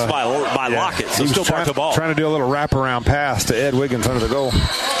of bounds by Lockett. So still Bartow ball. Trying to do a little wraparound pass to Ed Wiggins under the goal.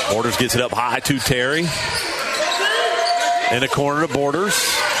 Borders gets it up high to Terry. In the corner to Borders.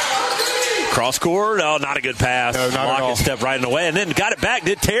 Cross court. Oh, not a good pass. No, Lockett stepped right in the way, and then got it back.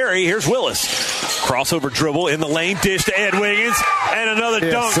 Did Terry. Here's Willis. Crossover dribble in the lane. Dish to Ed Wiggins. And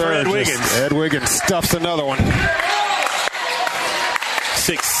another dunk for Ed Wiggins. Ed Wiggins stuffs another one.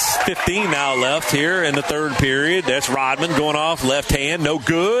 6:15 now left here in the third period. That's Rodman going off left hand. No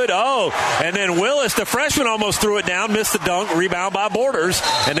good. Oh, and then Willis, the freshman, almost threw it down. Missed the dunk. Rebound by Borders.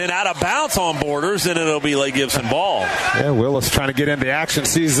 And then out of bounds on Borders. And it'll be Lake Gibson ball. Yeah, Willis trying to get into action.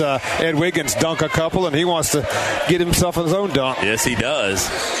 Sees Ed Wiggins dunk a couple, and he wants to get himself his own dunk. Yes, he does.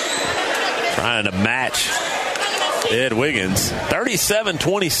 Trying to match Ed Wiggins.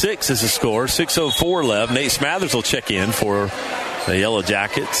 37-26 is the score. 6:04 left. Nate Smathers will check in for the Yellow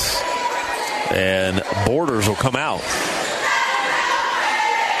Jackets. And Borders will come out.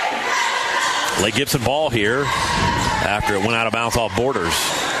 Lake Gibson ball here after it went out of bounds off Borders.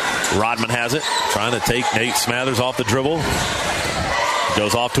 Rodman has it. Trying to take Nate Smathers off the dribble.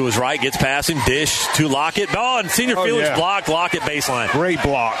 Goes off to his right, gets past him, dish to Lockett. Oh, and Senior Felix blocked. Lockett baseline. Great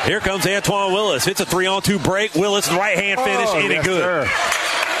block. Here comes Antoine Willis. It's a 3-on-2 break. Willis, right-hand finish, in and good. Sir.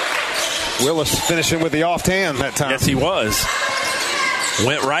 Willis finishing with the off hand that time. Yes, he was.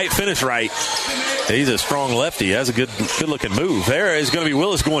 Went right, finished right. He's a strong lefty. Has a good-looking move. There is going to be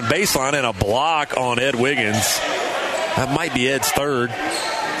Willis going baseline and a block on Ed Wiggins. That might be Ed's third.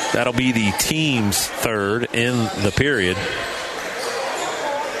 That'll be the team's third in the period.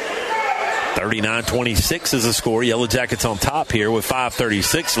 39-26 is the score. Yellow Jackets on top here with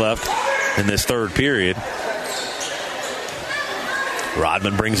 5:36 left. in this third period.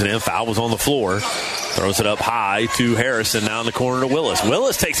 Rodman brings it in. Foul was on the floor. Throws it up high to Harrison. Now in the corner to Willis.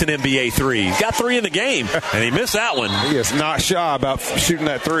 Willis takes an NBA three. He's got 3 in the game, and he missed that one. He is not shy about shooting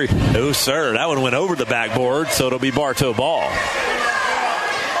that three. No, sir. That one went over the backboard, so it'll be Bartow ball.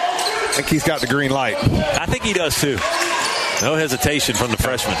 I think he's got the green light. I think he does, too. No hesitation from the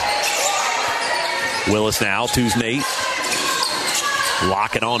freshman. Willis now, to's Nate.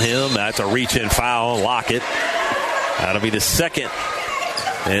 Lockett on him. That's a reach-in foul. Lockett. That'll be the second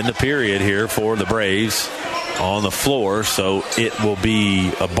in the period here for the Braves on the floor. So it will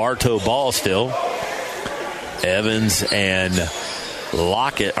be a Bartow ball still. Evans and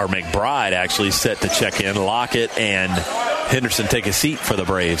Lockett, or McBride actually set to check in. Lockett and Henderson take a seat for the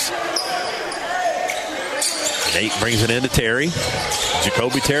Braves. Nate brings it in to Terry.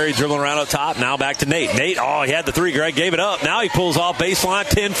 Jacoby Terry dribbling around up top. Now back to Nate. Nate, he had the three. Greg gave it up. Now he pulls off baseline.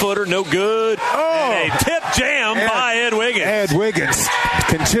 10-footer, no good. And a tip jam by Ed Wiggins. Ed Wiggins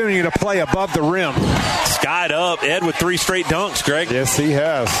continuing to play above the rim. Skied up. Ed with 3 straight dunks, Greg. Yes, he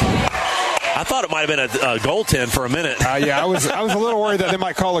has. I thought it might have been a goaltend for a minute. Yeah, I was a little worried that they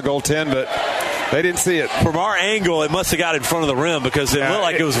might call a goaltend, but they didn't see it. From our angle, it must have got in front of the rim because it looked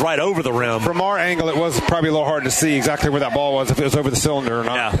like it was right over the rim. From our angle, it was probably a little hard to see exactly where that ball was, if it was over the cylinder or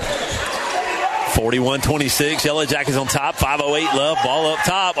not. Yeah. 41-26, Yellow Jackets on top, 5:08 left, ball up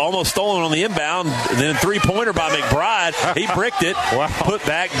top, almost stolen on the inbound, and then 3-pointer by McBride. He bricked it, put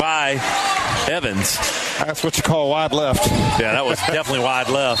back by Evans. That's what you call wide left. Yeah, that was definitely wide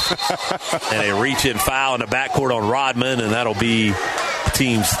left. And a reach-in foul in the backcourt on Rodman, and that'll be the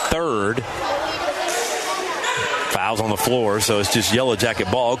team's third. Fouls on the floor, so it's just Yellow Jacket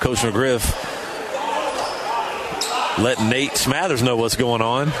ball. Coach McGriff letting Nate Smathers know what's going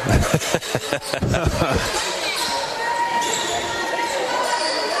on.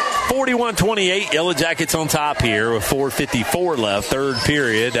 41-28, Yellow Jackets on top here with 4:54 left, third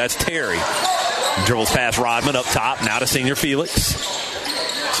period. That's Terry. Dribbles past Rodman up top, now to Senior Felix.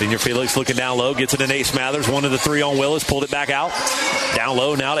 Senior Felix looking down low, gets it to Nate Smathers. 1 of the 3 on Willis, pulled it back out. Down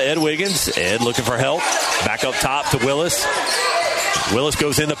low now to Ed Wiggins. Ed looking for help. Back up top to Willis. Willis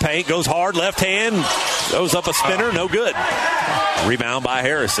goes in the paint, goes hard, left hand, goes up a spinner, no good. Rebound by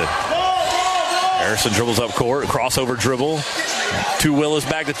Harrison. Harrison dribbles up court, crossover dribble to Willis,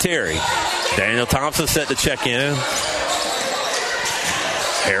 back to Terry. Daniel Thompson set to check in.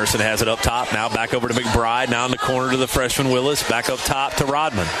 Harrison has it up top, now back over to McBride, now in the corner to the freshman Willis, back up top to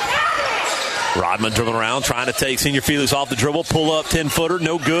Rodman. Rodman dribbling around, trying to take Senior Felix off the dribble, pull up 10-footer,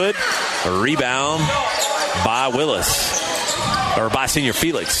 no good. A rebound by Willis. Or by Senior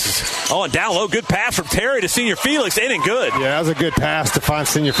Felix. And down low, good pass from Terry to Senior Felix, in and good. Yeah, that was a good pass to find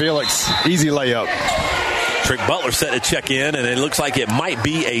Senior Felix. Easy layup. Trick Butler set to check in, and it looks like it might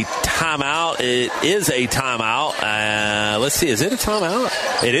be a timeout. It is a timeout. Let's see, is it a timeout?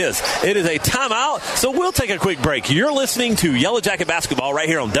 It is. It is a timeout, so we'll take a quick break. You're listening to Yellow Jacket Basketball right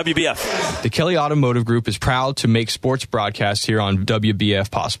here on WBF. The Kelly Automotive Group is proud to make sports broadcasts here on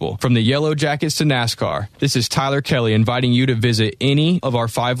WBF possible. From the Yellow Jackets to NASCAR, this is Tyler Kelly inviting you to visit any of our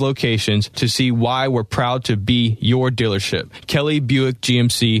 5 locations to see why we're proud to be your dealership.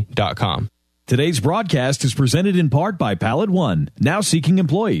 KellyBuickGMC.com. Today's broadcast is presented in part by Pallet One, now seeking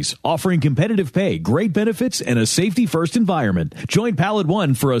employees, offering competitive pay, great benefits, and a safety-first environment. Join Pallet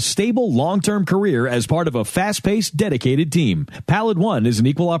One for a stable, long-term career as part of a fast-paced, dedicated team. Pallet One is an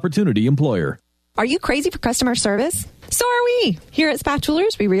equal opportunity employer. Are you crazy for customer service? So are we. Here at Spath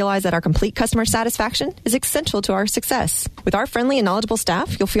Jewelers, we realize that our complete customer satisfaction is essential to our success. With our friendly and knowledgeable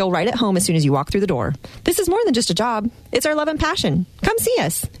staff, you'll feel right at home as soon as you walk through the door. This is more than just a job. It's our love and passion. Come see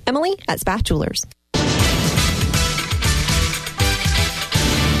us. Emily at Spath Jewelers.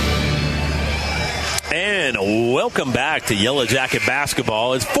 And welcome back to Yellow Jacket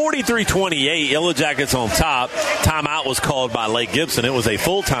Basketball. It's 43-28, Yellow Jackets on top. Timeout was called by Lake Gibson. It was a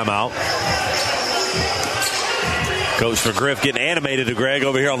full timeout. Coach McGriff getting animated to Greg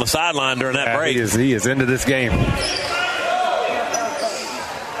over here on the sideline during that break. He is into this game.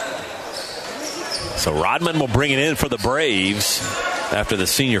 So Rodman will bring it in for the Braves after the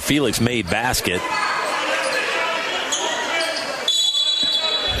Senior Felix made basket.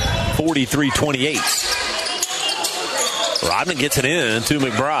 43-28. Rodman gets it in to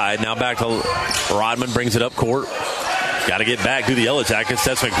McBride. Now back to Rodman, brings it up court. Got to get back to the Yellow Jackets.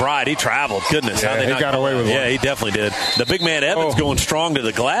 That's McBride. He traveled. Goodness. Yeah, he got away with one. Yeah, he definitely did. The big man Evans going strong to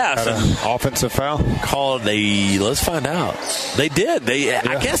the glass. And offensive foul? Called let's find out. They did.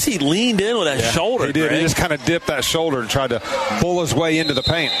 I guess he leaned in with that shoulder. He did. Greg. He just kind of dipped that shoulder and tried to pull his way into the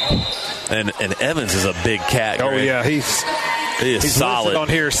paint. And Evans is a big cat, Greg. Oh, yeah. He's He is solid. On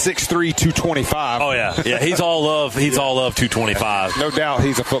here, 6'3", 225. Oh, yeah. Yeah, he's all of 225. No doubt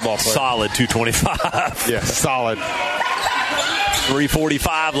he's a football player. Solid 225. Yeah, solid.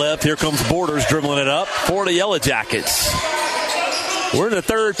 3:45 left. Here comes Borders dribbling it up for the Yellow Jackets. We're in the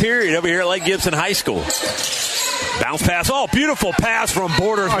third period over here at Lake Gibson High School. Bounce pass. Oh, beautiful pass from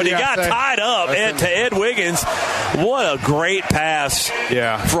Borders, but he got tied up to Ed Wiggins. What a great pass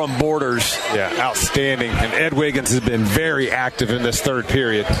from Borders. Yeah, outstanding. And Ed Wiggins has been very active in this third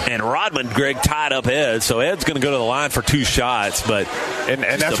period. And Rodman, Greg, tied up Ed, so Ed's going to go to the line for 2 shots. But and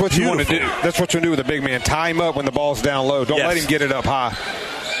that's what you want to do. That's what you do with a big man. Tie him up when the ball's down low. Don't let him get it up high.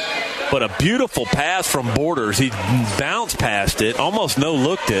 But a beautiful pass from Borders. He bounced past it, almost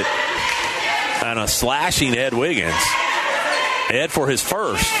no-looked it. And a slashing Ed Wiggins. Ed for his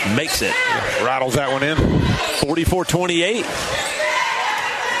first makes it. Rattles that one in. 44-28.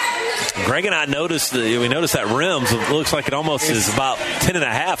 Greg and I noticed that rims. It looks like it almost is about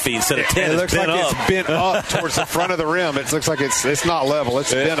 10.5 feet instead of 10. It looks like it's bent up towards the front of the rim. It looks like it's not level.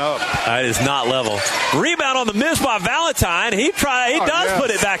 It's bent up. It is not level. Rebound on the miss by Valentine. He does put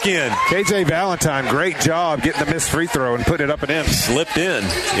it back in. KJ Valentine, great job getting the missed free throw and putting it up and in. Slipped in.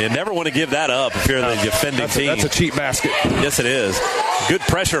 You never want to give that up if you're the defending team. That's a cheap basket. Yes, it is. Good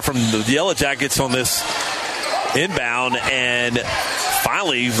pressure from the Yellow Jackets on this inbound, and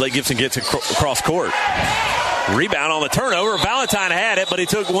finally Lake Gibson gets across court. Rebound on the turnover. Valentine had it, but he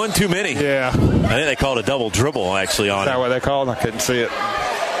took one too many. Yeah. I think they called a double dribble actually on it. Is that what they called? I couldn't see it.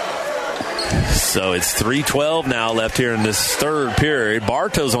 So it's 3:12 now left here in this third period.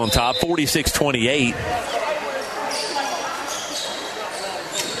 Bartow's on top, 46-28.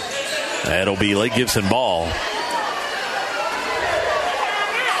 That'll be Lake Gibson ball.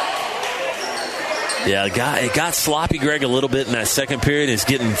 Yeah, it got sloppy, Greg, a little bit in that second period. It's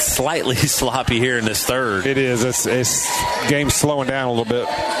getting slightly sloppy here in this third. It is. It's game's slowing down a little bit.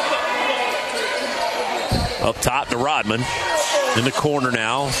 Up top to Rodman. In the corner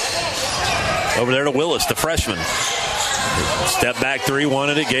now. Over there to Willis, the freshman. Step back three,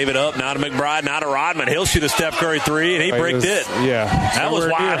 wanted it, gave it up. Now to McBride, now to Rodman. He'll shoot a Steph Curry three, and he bricked it. Yeah. That was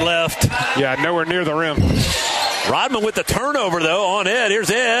wide left. Yeah, nowhere near the rim. Rodman with the turnover, though, on Ed. Here's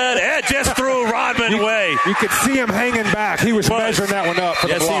Ed. Ed just threw Rodman away. You could see him hanging back. He was measuring that one up for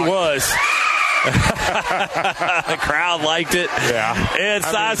the block. Yes, he was. The crowd liked it. Yeah. Ed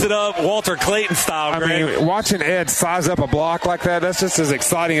sized it up Walter Clayton style, Greg. I mean, watching Ed size up a block like that's just as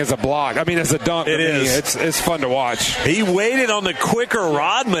exciting as a block. I mean, as a dunk. It is. It's fun to watch. He waited on the quicker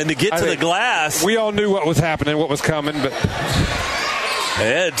Rodman to get to the glass. We all knew what was happening, what was coming, but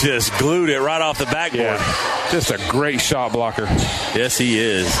Ed just glued it right off the backboard. Yeah. Just a great shot blocker. Yes, he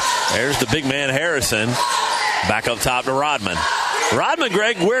is. There's the big man Harrison. Back up top to Rodman. Rodman,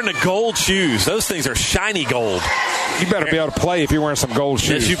 Greg, wearing the gold shoes. Those things are shiny gold. You better be able to play if you're wearing some gold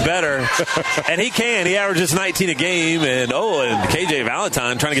shoes. Yes, you better. And he can. He averages 19 a game. And KJ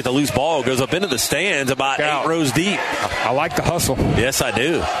Valentine trying to get the loose ball goes up into the stands about 8 rows deep. I like the hustle. Yes, I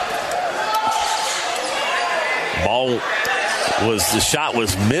do. The shot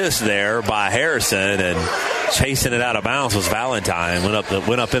was missed there by Harrison, and chasing it out of bounds was Valentine.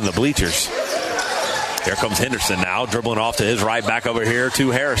 Went up in the bleachers. Here comes Henderson now, dribbling off to his right, back over here to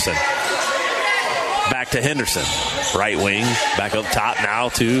Harrison. Back to Henderson. Right wing, back up top now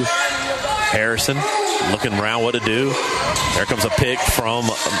to Harrison. Looking around what to do. There comes a pick from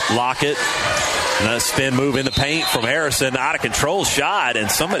Lockett. And a spin move in the paint from Harrison. Out of control shot, and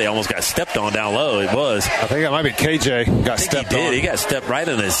somebody almost got stepped on down low. It was. I think that might be KJ got stepped on. He got stepped right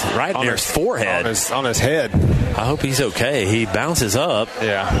near his forehead. On his head. I hope he's okay. He bounces up.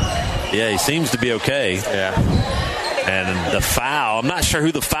 Yeah. Yeah, he seems to be okay. Yeah. And the foul, I'm not sure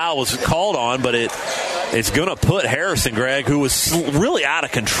who the foul was called on, but it's going to put Harrison, Greg, who was really out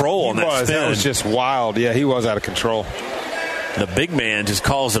of control on that spin. That was just wild. Yeah, he was out of control. The big man just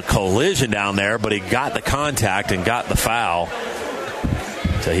caused a collision down there, but he got the contact and got the foul.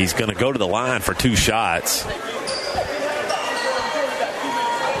 So he's going to go to the line for 2 shots.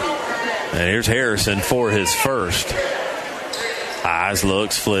 And here's Harrison for his first. Eyes,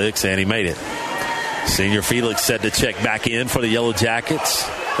 looks, flicks, and he made it. Senior Felix set to check back in for the Yellow Jackets.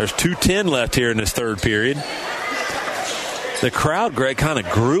 There's 2:10 left here in this third period. The crowd, Greg, kind of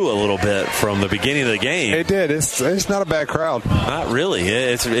grew a little bit from the beginning of the game. It did. It's not a bad crowd. Not really.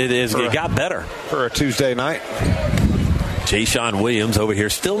 It got better. For a Tuesday night. Jayshon Williams over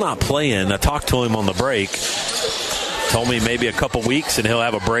here still not playing. I talked to him on the break. Told me maybe a couple weeks and he'll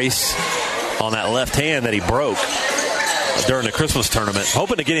have a brace on that left hand that he broke during the Christmas tournament.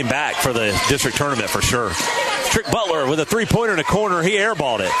 Hoping to get him back for the district tournament for sure. Trick Butler with a 3-pointer in the corner. He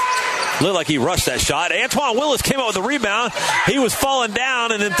airballed it. Looked like he rushed that shot. Antoine Willis came out with the rebound. He was falling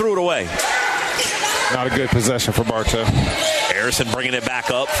down and then threw it away. Not a good possession for Bartow. Harrison bringing it back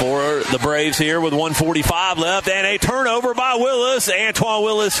up for the Braves here with 1:45 left, and a turnover by Willis. Antoine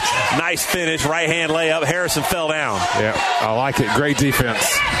Willis, nice finish, right-hand layup. Harrison fell down. Yeah, I like it. Great defense.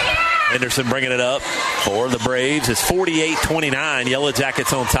 Henderson bringing it up for the Braves. It's 48-29. Yellow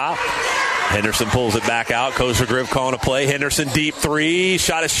Jackets on top. Henderson pulls it back out. Coach McGriff calling a play. Henderson deep three.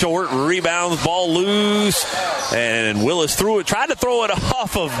 Shot is short. Rebounds. Ball loose. And Willis threw it. Tried to throw it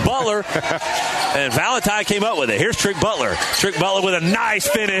off of Butler. And Valentine came up with it. Here's Trick Butler. Trick Butler with a nice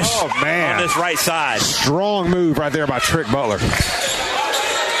finish on this right side. Strong move right there by Trick Butler.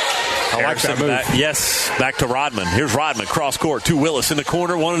 I like that move. Back to Rodman. Here's Rodman, cross court to Willis in the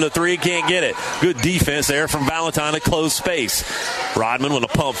corner. 1-3, can't get it. Good defense there from Valentine to close space. Rodman with a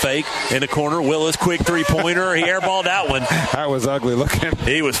pump fake in the corner. Willis, quick three-pointer. He airballed that one. That was ugly looking.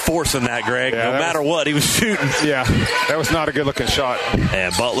 He was forcing that, Greg. No matter what, he was shooting. Yeah, that was not a good looking shot.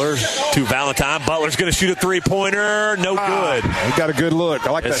 And Butler to Valentine. Butler's going to shoot a three-pointer. No good. He got a good look.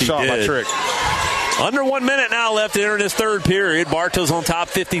 I like that shot by Trick. Under 1 minute now left to enter this third period. Bartow's on top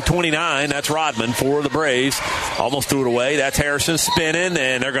 50-29. That's Rodman for the Braves. Almost threw it away. That's Harrison spinning,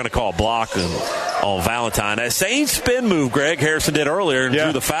 and they're going to call a block on Valentine. That same spin move, Greg, Harrison did earlier and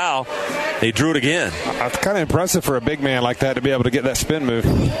drew the foul. He drew it again. It's kind of impressive for a big man like that to be able to get that spin move.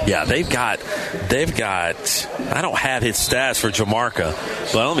 Yeah, they've got I don't have his stats for Jamarca,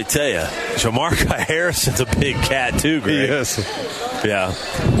 but let me tell you, Jamarca Harrison's a big cat too, Greg. He is. Yeah.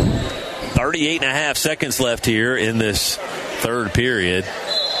 38.5 seconds left here in this third period.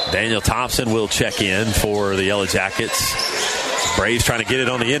 Daniel Thompson will check in for the Yellow Jackets. Braves trying to get it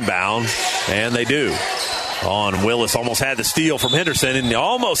on the inbound, and they do. On Willis, almost had the steal from Henderson, and he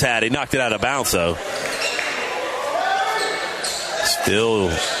knocked it out of bounds, though.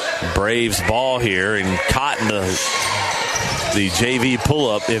 Still Braves ball here, and Cotton, the JV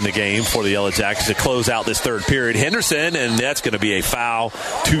pull-up in the game for the Yellow Jackets to close out this third period. Henderson, and that's going to be a foul.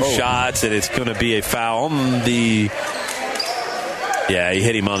 Two shots, and it's going to be a foul on the... Yeah, he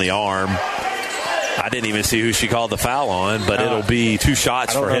hit him on the arm. I didn't even see who she called the foul on, but it'll be two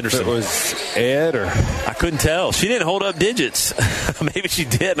shots for Henderson. If it was Ed or... I couldn't tell. She didn't hold up digits. Maybe she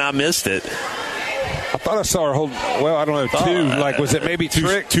did, and I missed it. I thought I saw her hold, I don't know, two. Was it maybe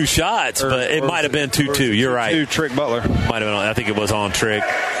Trick? Two shots, but it might have been 2-2. You're right. 2 Trick Butler. Might have been. I think it was on Trick.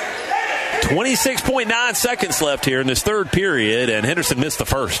 26.9 seconds left here in this third period, and Henderson missed the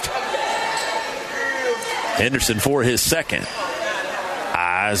first. Henderson for his second.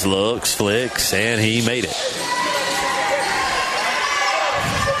 Eyes, looks, flicks, and he made it.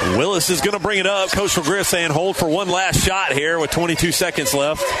 Willis is going to bring it up. Coach McGriff saying hold for one last shot here with 22 seconds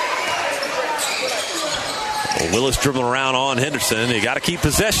left. Willis dribbling around on Henderson. You got to keep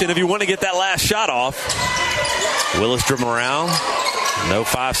possession if you want to get that last shot off. Willis dribbling around. No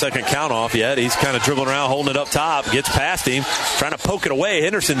 5-second count off yet. He's kind of dribbling around, holding it up top. Gets past him, trying to poke it away.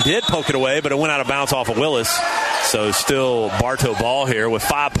 Henderson did poke it away, but it went out of bounds off of Willis. So still Bartow ball here with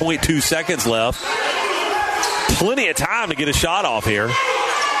 5.2 seconds left. Plenty of time to get a shot off here.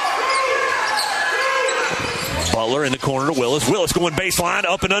 Butler in the corner to Willis. Willis going baseline,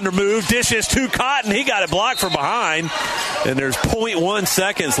 up and under move. Dishes to Cotton. He got it blocked from behind. And there's 0.1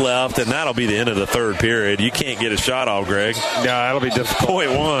 seconds left, and that'll be the end of the third period. You can't get a shot off, Greg. Yeah, that'll be difficult.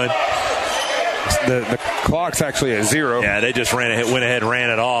 0.1. The clock's actually at 0. Yeah, they just went ahead and ran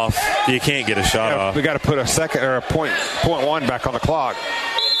it off. You can't get a shot off. We got to put a second or a 0.1 back on the clock.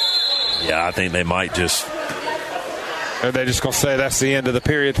 Yeah, I think they might just... Are they just going to say that's the end of the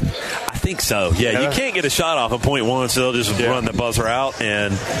period? I think so. Yeah, you can't get a shot off of 0.1, so they'll just run the buzzer out,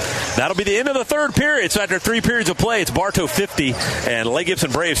 and that'll be the end of the third period. So after 3 periods of play, it's Bartow 50 and Lake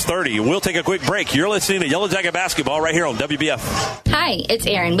Gibson Braves 30. We'll take a quick break. You're listening to Yellow Jacket Basketball right here on WBF. Hi, it's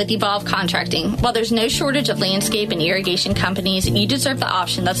Erin with Evolve Contracting. While there's no shortage of landscape and irrigation companies, you deserve the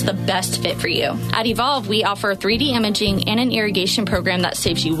option that's the best fit for you. At Evolve, we offer 3D imaging and an irrigation program that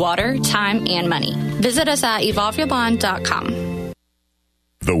saves you water, time, and money. Visit us at evolveyourbond.com.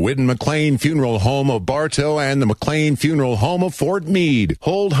 The Whidden McLean Funeral Home of Bartow and the McLean Funeral Home of Fort Meade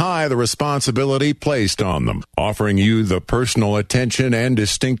hold high the responsibility placed on them, offering you the personal attention and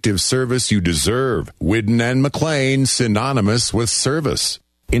distinctive service you deserve. Whidden and McLean, synonymous with service.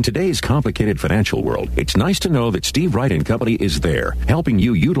 In today's complicated financial world, it's nice to know that Steve Wright & Company is there, helping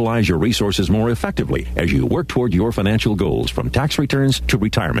you utilize your resources more effectively as you work toward your financial goals, from tax returns to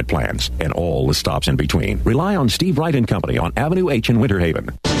retirement plans and all the stops in between. Rely on Steve Wright & Company on Avenue H in Winter Haven.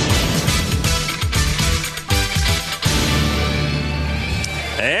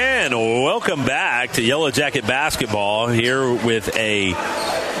 And welcome back to Yellow Jacket Basketball here with a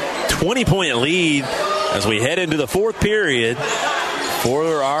 20-point lead as we head into the fourth period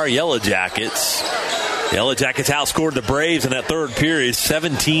for our Yellow Jackets. Yellow Jackets outscored the Braves in that third period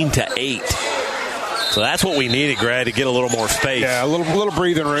 17-8. So that's what we needed, Greg, to get a little more space. Yeah, a little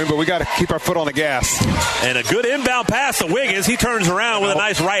breathing room, but we got to keep our foot on the gas. And a good inbound pass to Wiggins. He turns around with a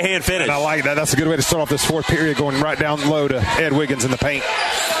nice right-hand finish. And I like that. That's a good way to start off this fourth period, going right down low to Ed Wiggins in the paint.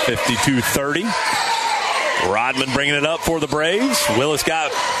 52-30. Rodman bringing it up for the Braves. Willis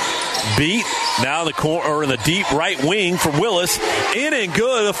got beat. Now in the corner, or in the deep right wing for Willis. In and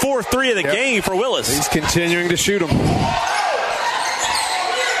good. The 4-3 of the game for Willis. He's continuing to shoot him.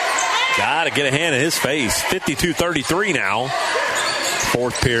 Got to get a hand in his face. 52-33 now.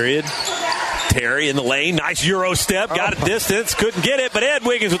 Fourth period. Terry in the lane. Nice Euro step. Got a distance. Couldn't get it, but Ed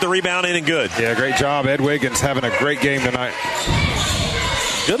Wiggins with the rebound in and good. Yeah, great job. Ed Wiggins having a great game tonight.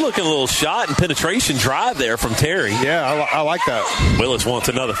 Good-looking little shot and penetration drive there from Terry. Yeah, I like that. Willis wants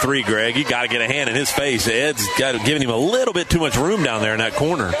another three, Greg. You got to get a hand in his face. Ed's giving him a little bit too much room down there in that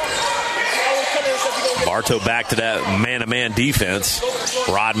corner. Bartow back to that man-to-man defense.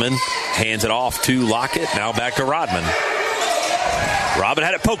 Rodman hands it off to Lockett. Now back to Rodman. Rodman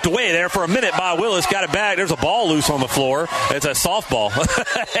had it poked away there for a minute by Willis. Got it back. There's a ball loose on the floor. It's a softball.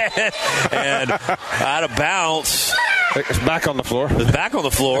 And out of bounds. It's back on the floor. It's back on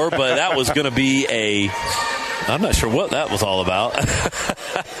the floor, but that was going to be I'm not sure what that was all about.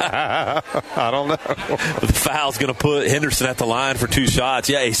 I don't know. The foul's going to put Henderson at the line for two shots.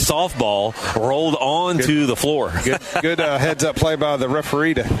 Yeah, a softball rolled onto the floor. Good heads-up play by the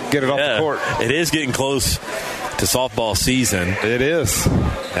referee to get it off the court. It is getting close to softball season. It is.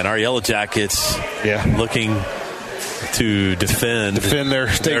 And our Yellow Jackets looking to defend their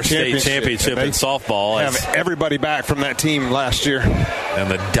state championship in softball. Have everybody back from that team last year. And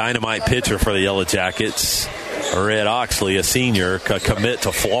the dynamite pitcher for the Yellow Jackets, Red Oxley, a senior, commit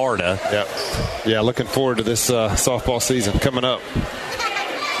to Florida. Yep. Yeah, looking forward to this softball season coming up.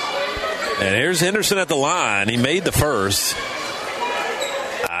 And here's Henderson at the line. He made the first.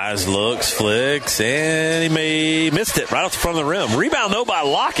 Eyes looks, flicks, and he missed it right off the front of the rim. Rebound, though, by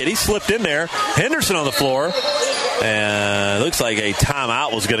Lockett. He slipped in there. Henderson on the floor. And it looks like a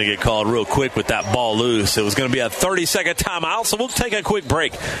timeout was going to get called real quick with that ball loose. It was going to be a 30-second timeout, so we'll take a quick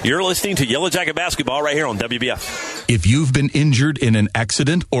break. You're listening to Yellow Jacket Basketball right here on WBF. If you've been injured in an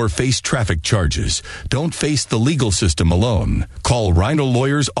accident or face traffic charges, don't face the legal system alone. Call Rhino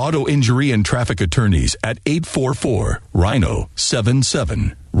Lawyers Auto Injury and Traffic Attorneys at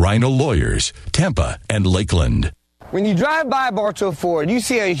 844-RHINO-77. Rhino Lawyers, Tampa and Lakeland. When you drive by Bartow Ford, you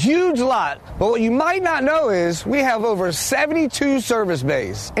see a huge lot, but what you might not know is we have over 72 service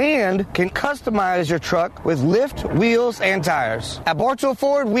bays and can customize your truck with lift, wheels, and tires. At Bartow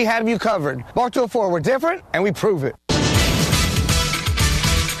Ford, we have you covered. Bartow Ford, we're different, and we prove it.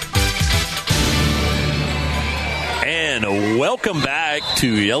 And welcome back to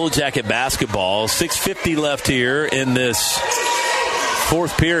Yellow Jacket Basketball. 6:50 left here in this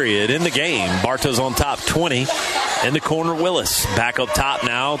fourth period in the game. Bartow's on top 20. In the corner, Willis. Back up top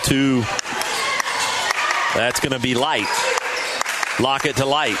now to, that's going to be Light. Lockett to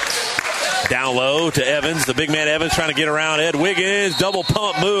Light. Down low to Evans. The big man Evans trying to get around Ed Wiggins. Double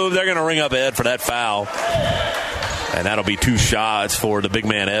pump move. They're going to ring up Ed for that foul. And that'll be two shots for the big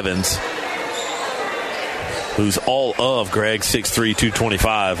man Evans, who's all of Greg, 6'3",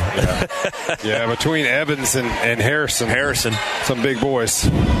 225. Yeah, between Evans and Harrison. Some big boys.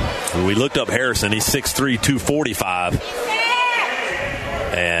 We looked up Harrison. He's 6'3", 245.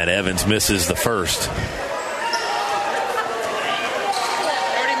 And Evans misses the first.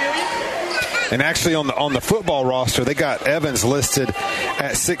 And actually on the football roster, they got Evans listed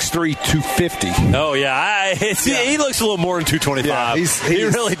at 6'3", 250. Oh, yeah. He looks a little more than 225. Yeah, he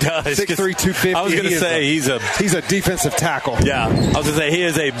really does. 6'3", 250. I was going to say he's a defensive tackle. Yeah. I was going to say he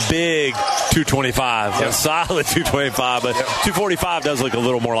is a big 225. A solid 225. But 245 does look a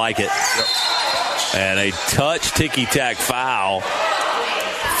little more like it. Yep. And a touch ticky-tack foul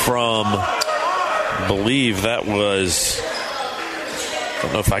from, I believe that was... I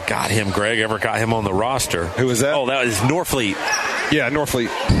don't know if I got him, Greg, ever got him on the roster. Who was that? Oh, that was Norfleet. Yeah, Norfleet.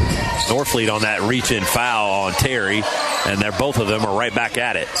 Norfleet on that reach-in foul on Terry, and both of them are right back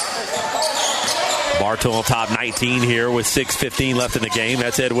at it. Bartow on top 19 here with 6:15 left in the game.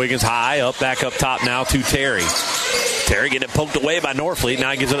 That's Ed Wiggins high, back up top now to Terry. Terry getting it poked away by Norfleet. Now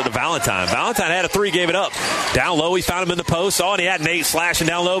he gives it to Valentine. Valentine had a three, gave it up. Down low, he found him in the post. And he had Nate slashing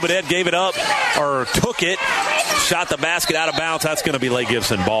down low, but Ed gave it up, or took it. Shot the basket out of bounds. That's going to be Lake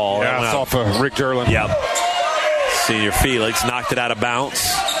Gibson ball. Yeah, it's off of Rick Derlin. Yep. Senior Felix knocked it out of bounds.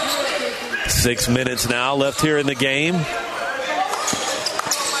 6 minutes now left here in the game.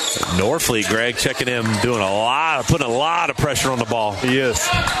 Norfleet, Greg, checking him, putting a lot of pressure on the ball. He is.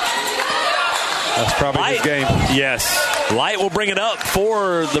 That's probably his game. Yes. Light will bring it up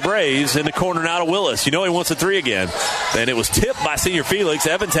for the Braves in the corner now to Willis. You know he wants a three again. And it was tipped by Senior Felix.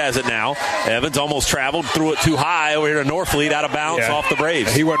 Evans has it now. Evans almost traveled, threw it too high over here to Norfleet, out of bounds off the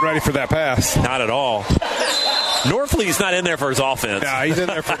Braves. He wasn't ready for that pass. Not at all. Norfleet's not in there for his offense. No, he's in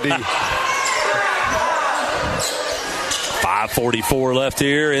there for D. 5:44 left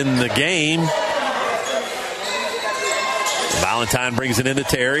here in the game. Valentine brings it into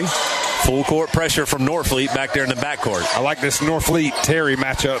Terry. Full court pressure from Norfleet back there in the backcourt. I like this Norfleet-Terry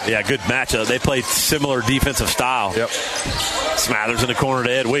matchup. Yeah, good matchup. They play similar defensive style. Yep. Smathers in the corner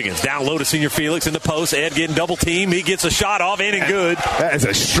to Ed Wiggins. Down low to Senior Felix in the post. Ed getting double team. He gets a shot off, in and good. That is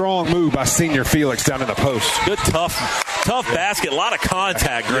a strong move by Senior Felix down in the post. Good, tough basket. A lot of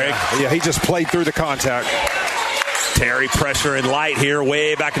contact, Greg. Yeah, he just played through the contact. Terry pressure and Light here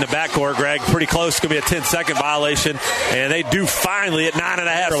way back in the backcourt, Greg. Pretty close. It's going to be a 10-second violation. And they do finally, at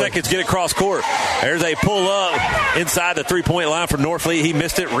 9.5 seconds, get across court. There's a pull-up inside the three-point line for Norfleet. He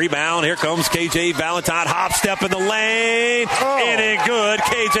missed it. Rebound. Here comes K.J. Valentine. Hop step in the lane. In and good.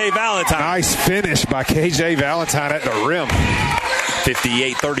 K.J. Valentine. Nice finish by K.J. Valentine at the rim.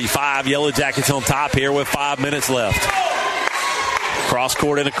 58-35. Yellow Jackets on top here with 5 minutes left. Cross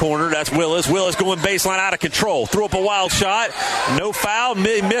court in the corner. That's Willis. Willis going baseline out of control. Threw up a wild shot. No foul.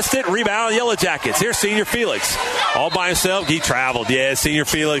 Missed it. Rebound. Yellow Jackets. Here's Senior Felix. All by himself. He traveled. Yeah, Senior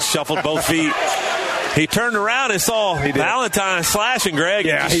Felix shuffled both feet. He turned around and saw Valentine slashing, Greg.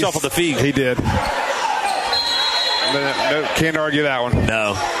 Yeah, and he shuffled the feet. He did. No, can't argue that one.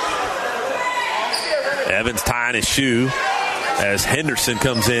 No. Evans tying his shoe as Henderson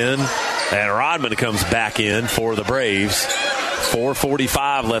comes in and Rodman comes back in for the Braves.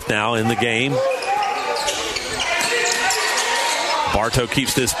 4:45 left now in the game. Bartow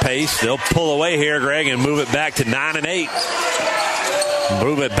keeps this pace. They'll pull away here, Greg, and move it back to 9-8.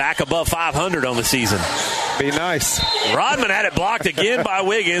 Move it back above 500 on the season. Be nice. Rodman had it blocked again by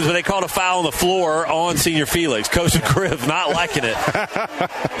Wiggins, but they called a foul on the floor on Senior Felix. Coach Griff not liking it.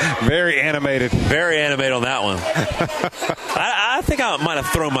 Very animated. Very animated on that one. I think I might have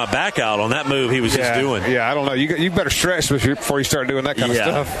thrown my back out on that move he was just doing. Yeah, I don't know. You better stretch before you start doing that kind of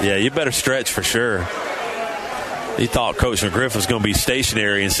stuff. Yeah, you better stretch for sure. He thought Coach McGriff was going to be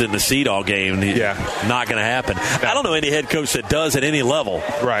stationary and sit in the seat all game. Not going to happen. I don't know any head coach that does at any level.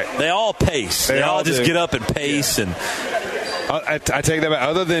 Right. They all pace. They all just get up and pace. And I take that back.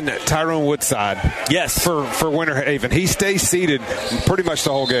 Other than Tyrone Woodside. Yes. For Winter Haven. He stays seated pretty much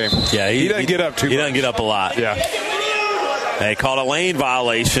the whole game. Yeah. He doesn't get up too much. He doesn't get up a lot. Yeah. They called a lane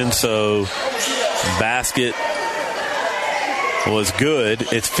violation, so basket was good.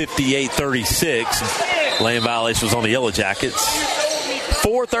 It's 58-36. Lane violation was on the Yellow Jackets.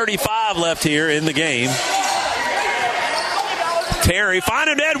 4:35 left here in the game. Terry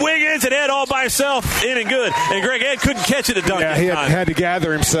finding Ed Wiggins, and Ed all by himself, in and good. And Greg, Ed couldn't catch it to dunk. Yeah, he had to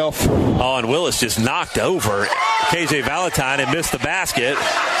gather himself. Oh, and Willis just knocked over K.J. Valentine and missed the basket.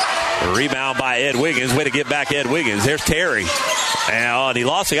 Rebound by Ed Wiggins. Way to get back Ed Wiggins. There's Terry. And he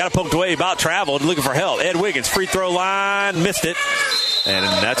lost. He got it poked away. About traveled, looking for help. Ed Wiggins, free throw line, missed it. And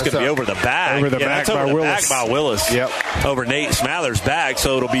that's going to be over the back. Over the back by Willis. Back by Willis. Yep. Over Nate Smathers' back.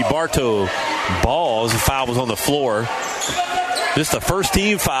 So it'll be Bartow balls. The foul was on the floor. Just the first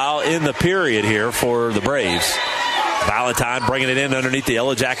team foul in the period here for the Braves. Valentine bringing it in underneath the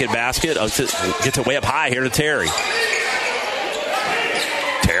Yellow Jacket basket. Gets it way up high here to Terry.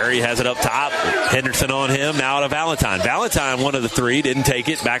 Terry has it up top. Henderson on him. Now to Valentine. Valentine, one of the three, didn't take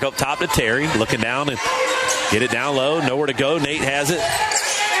it. Back up top to Terry. Looking down and get it down low. Nowhere to go. Nate has it.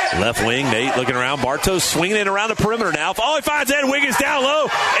 Left wing. Nate looking around. Bartow's swinging it around the perimeter now. Oh, he finds Ed Wiggins down low.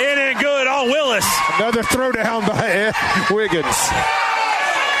 In and good on Willis. Another throwdown by Ed Wiggins.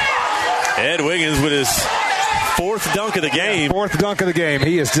 Ed Wiggins with his fourth dunk of the game. Yeah, fourth dunk of the game.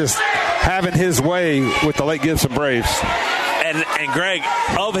 He is just having his way with the Lake Gibson Braves. And Greg,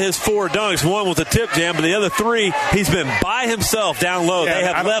 of his four dunks, one was a tip jam, but the other three, he's been by himself down low. Yeah, they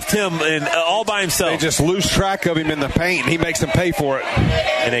have left him all by himself. They just lose track of him in the paint, and he makes them pay for it.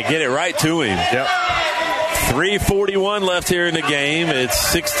 And they get it right to him. Yep. 3:41 left here in the game. It's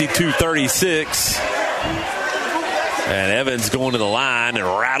 62-36. And Evans going to the line and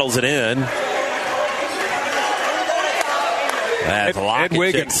rattles it in. Ed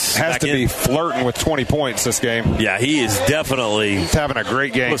Wiggins has to be flirting with 20 points this game. Yeah, he is definitely having a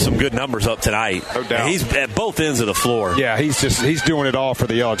great game. With some good numbers up tonight. No doubt. And he's at both ends of the floor. Yeah, he's doing it all for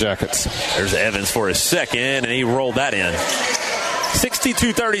the Yellow Jackets. There's Evans for his second, and he rolled that in.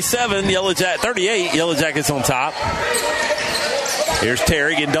 62-37, 38, Yellow Jackets on top. Here's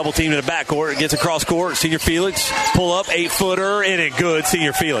Terry getting double teamed in the backcourt. Gets across court. Senior Felix pull up 8-footer and it good.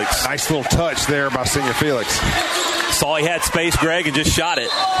 Senior Felix. Nice little touch there by Senior Felix. Saw he had space, Greg, and just shot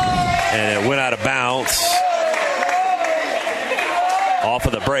it. And it went out of bounds. Off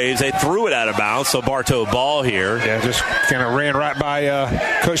of the Braves. They threw it out of bounds, so Bartow ball here. Yeah, just kind of ran right by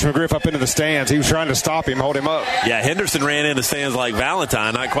Coach McGriff up into the stands. He was trying to stop him, hold him up. Yeah, Henderson ran in the stands like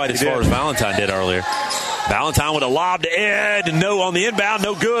Valentine, not quite as far as Valentine did earlier. Valentine with a lob to Ed. No on the inbound,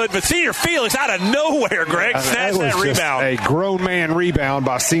 no good. But Senior Felix out of nowhere, Greg, snatched that rebound. A grown man rebound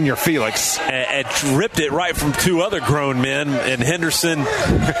by Senior Felix. And ripped it right from two other grown men, and Evans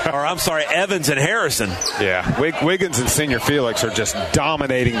and Harrison. Yeah, Wiggins and Senior Felix are just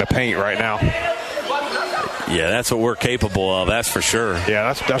dominating the paint right now. Yeah, that's what we're capable of, that's for sure.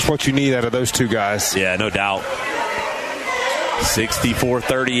 Yeah, that's what you need out of those two guys. Yeah, no doubt.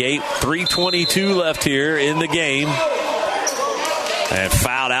 64-38, 3:22 left here in the game. And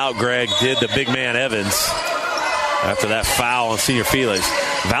fouled out, Greg, did the big man Evans after that foul on Senior Felix.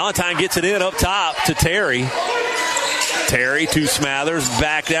 Valentine gets it in up top to Terry. Terry to Smathers,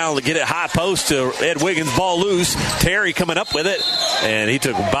 back down to get it high post to Ed Wiggins, ball loose. Terry coming up with it, and he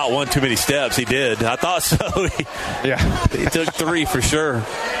took about one too many steps. He did. I thought so. He took three for sure.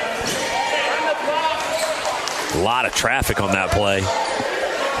 A lot of traffic on that play.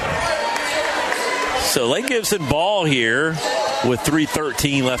 So Lake Gibson ball here with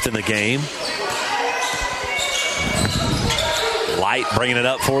 3:13 left in the game. Light bringing it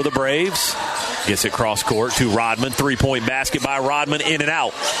up for the Braves. Gets it cross court to Rodman. 3-point basket by Rodman, in and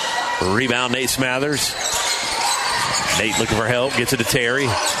out. Rebound, Nate Smathers. Nate looking for help. Gets it to Terry.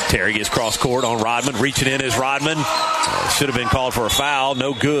 Terry gets cross court on Rodman. Reaching in is Rodman. Should have been called for a foul.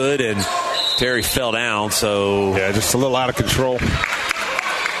 No good. And Terry fell down. So yeah, just a little out of control.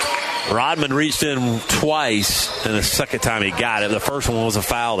 Rodman reached in twice, and the second time he got it. The first one was a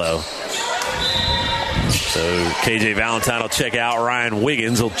foul, though. So KJ Valentine will check out. Ryan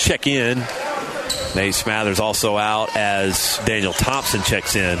Wiggins will check in. Nate Smathers also out as Daniel Thompson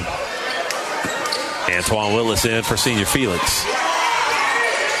checks in. Antoine Willis in for Senior Felix.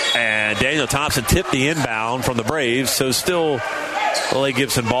 And Daniel Thompson tipped the inbound from the Braves, so still Lake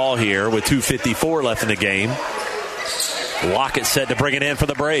Gibson ball here with 2:54 left in the game. Lockett set to bring it in for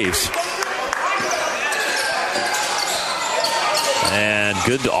the Braves. And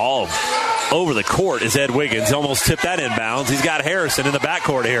good all over the court is Ed Wiggins. Almost tipped that inbounds. He's got Harrison in the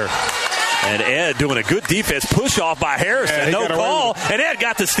backcourt here. And Ed doing a good defense. Push off by Harrison. No call. And Ed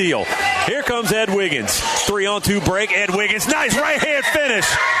got the steal. Here comes Ed Wiggins. 3-on-2 break. Ed Wiggins. Nice right-hand finish.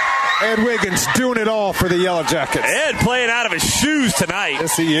 Ed Wiggins doing it all for the Yellow Jackets. Ed playing out of his shoes tonight.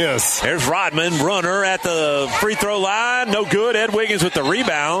 Yes, he is. There's Rodman, runner at the free throw line. No good. Ed Wiggins with the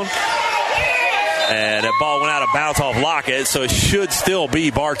rebound. And that ball went out of bounds off Lockett, so it should still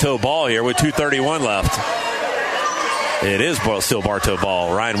be Bartow ball here with 2:31 left. It is still Bartow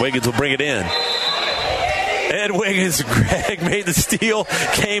ball. Ryan Wiggins will bring it in. Ed Wiggins, Greg made the steal,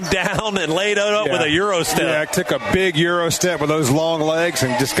 came down and laid it up with a Euro step. Yeah, took a big Euro step with those long legs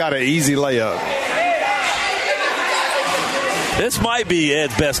and just got an easy layup. This might be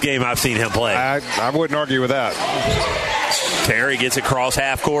Ed's best game I've seen him play. I wouldn't argue with that. Terry gets across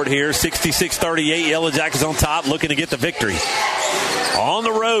half court here. 66-38. Yellow Jackets on top, looking to get the victory. On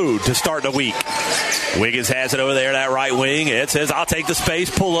the road to start the week. Wiggins has it over there, that right wing. Ed says, I'll take the space,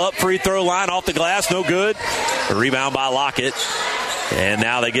 pull up, free throw line off the glass, no good. A rebound by Lockett. And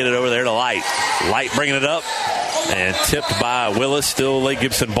now they get it over there to Light. Light bringing it up. And tipped by Willis. Still Lake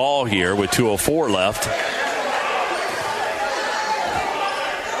Gibson ball here with 2:04 left.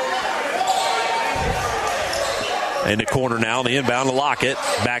 In the corner now, the inbound to Lockett.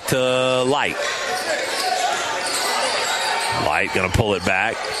 Back to Light. Light going to pull it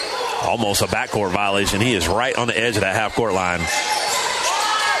back. Almost a backcourt violation. He is right on the edge of that half-court line.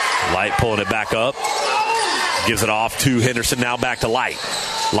 Light pulling it back up. Gives it off to Henderson. Now back to Light.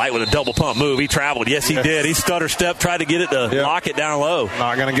 Light with a double pump move. He traveled. Yes, he did. He stutter step, tried to get it to lock it down low.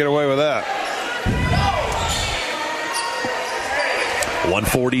 Not going to get away with that.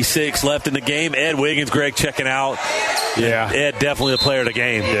 1:46 left in the game. Ed Wiggins, Greg checking out. Yeah. Ed definitely a player of the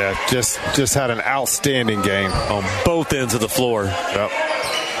game. Yeah, just had an outstanding game. On both ends of the floor. Yep.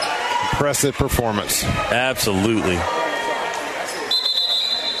 Impressive performance. Absolutely.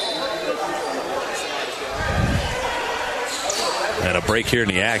 And a break here in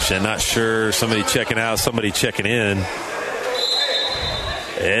the action. Not sure. Somebody checking out, somebody checking in.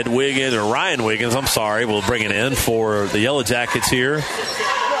 Ed Wiggins, or Ryan Wiggins, I'm sorry, will bring it in for the Yellow Jackets here.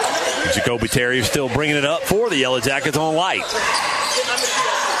 Jacoby Terry still bringing it up for the Yellow Jackets on Light.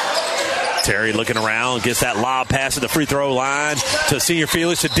 Terry looking around, gets that lob pass at the free throw line to senior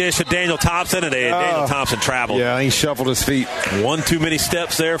Felix to dish to Daniel Thompson, and Daniel Thompson traveled. Yeah, he shuffled his feet. One too many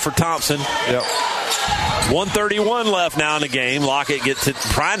steps there for Thompson. Yep. 1:31 left now in the game. Lockett gets it,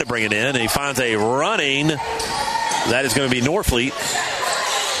 trying to bring it in, and he finds a running. That is going to be Norfleet.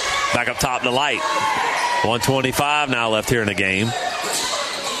 Back up top to Light. 1:25 now left here in the game.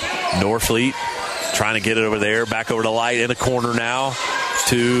 Norfleet trying to get it over there. Back over to Light in the corner now.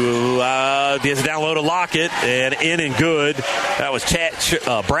 Gets down low to Lockett, and in and good. That was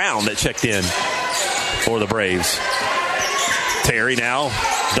Brown that checked in for the Braves. Terry now,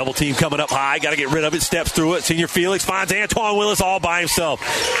 double team coming up high. Got to get rid of it. Steps through it. Senior Felix finds Antoine Willis all by himself.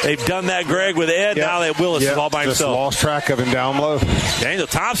 They've done that, Greg, with Ed. Yep. Now that Willis is all by himself. Just lost track of him down low. Daniel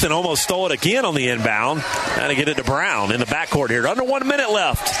Thompson almost stole it again on the inbound. Trying to get it to Brown in the backcourt here. Under 1 minute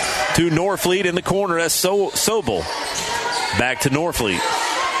left to Norfleet in the corner. That's Sobel. Back to Norfleet.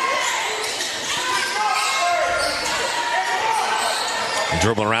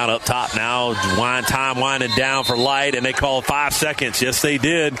 Dribbling around up top now. Winding down for Light, and they call 5 seconds. Yes, they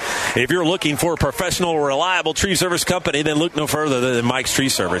did. If you're looking for a professional, reliable tree service company, then look no further than Mike's Tree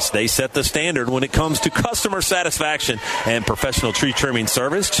Service. They set the standard when it comes to customer satisfaction and professional tree trimming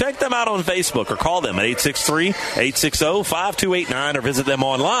service. Check them out on Facebook or call them at 863-860-5289 or visit them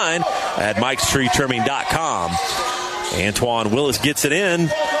online at mikestreetrimming.com. Antoine Willis gets it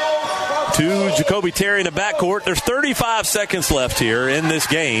in to Jacoby Terry in the backcourt. There's 35 seconds left here in this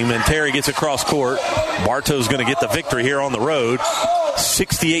game, and Terry gets across court. Bartow's going to get the victory here on the road.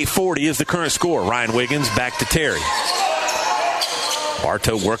 68-40 is the current score. Ryan Wiggins back to Terry.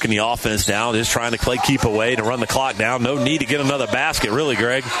 Bartow working the offense down, just trying to play keep away to run the clock down. No need to get another basket, really,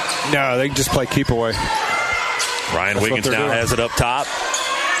 Greg. No, they can just play keep away. Ryan Wiggins now has it up top.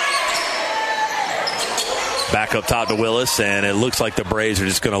 Back up top to Willis, and it looks like the Braves are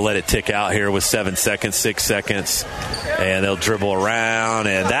just going to let it tick out here with 7 seconds, 6 seconds, and they'll dribble around,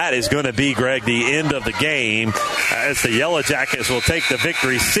 and that is going to be, Greg, the end of the game as the Yellow Jackets will take the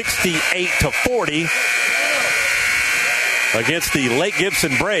victory 68-40 against the Lake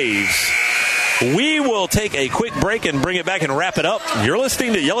Gibson Braves. We will take a quick break and bring it back and wrap it up. You're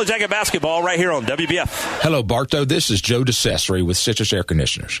listening to Yellow Jacket Basketball right here on WBF. Hello, Bartow. This is Joe DeCesare with Citrus Air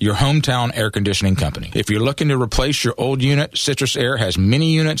Conditioners, your hometown air conditioning company. If you're looking to replace your old unit, Citrus Air has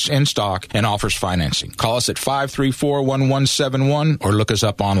many units in stock and offers financing. Call us at 534-1171 or look us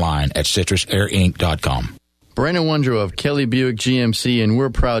up online at citrusairinc.com. Brandon Wondrow of Kelly Buick GMC, and we're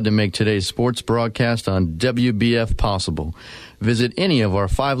proud to make today's sports broadcast on WBF possible. Visit any of our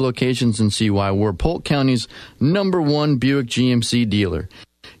 5 locations and see why we're Polk County's #1 Buick GMC dealer.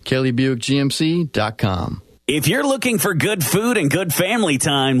 KellyBuickGMC.com. If you're looking for good food and good family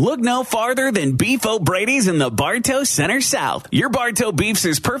time, look no farther than Beef O'Brady's in the Bartow Center South. Your Bartow Beefs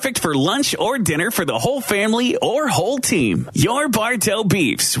is perfect for lunch or dinner for the whole family or whole team. Your Bartow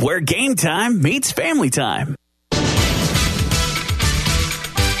Beefs, where game time meets family time.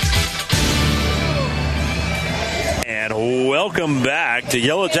 And welcome back to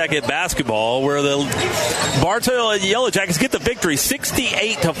Yellow Jacket Basketball, where the Bartow Yellow Jackets get the victory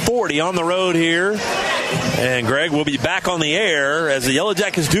 68-40 on the road here. And Greg, we'll be back on the air as the Yellow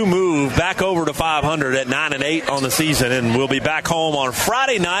Jackets do move back over to 500 at 9-8 on the season, and we'll be back home on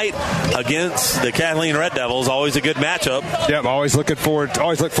Friday night against the Kathleen Red Devils. Always a good matchup. Yep, always look forward to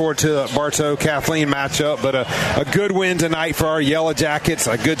the Bartow Kathleen matchup, but a good win tonight for our Yellow Jackets.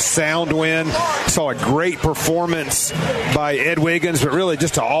 A good sound win. Saw a great performance by Ed Wiggins, but really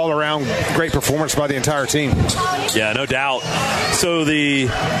just an all-around great performance by the entire team. Yeah, no doubt. So the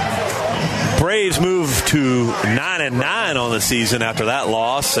Braves move to 9-9 on the season after that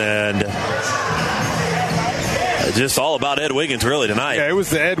loss, and just all about Ed Wiggins really tonight. Yeah, it was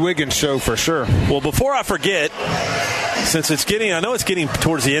the Ed Wiggins show for sure. Well, before I forget, since I know it's getting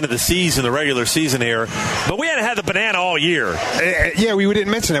towards the end of the season, the regular season here, but we hadn't had the banana all year. Yeah, we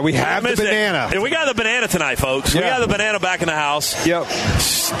didn't mention that. We have the banana. And we got the banana tonight, folks. Yeah. We got the banana back in the house. Yep.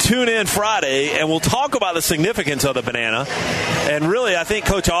 Tune in Friday, and we'll talk about the significance of the banana. And really, I think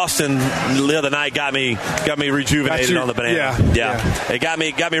Coach Austin the other night got me rejuvenated on the banana. Yeah. It got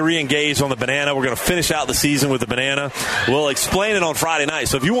me re-engaged on the banana. We're going to finish out the season with the banana. We'll explain it on Friday night.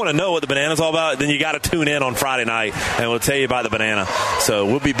 So if you want to know what the banana's all about, then you got to tune in on Friday night, and we'll tell you about the banana. So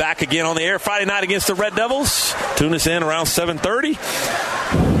we'll be back again on the air Friday night against the Red Devils. Tune us in around 7:30.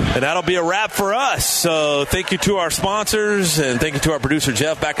 And that'll be a wrap for us. So thank you to our sponsors, and thank you to our producer,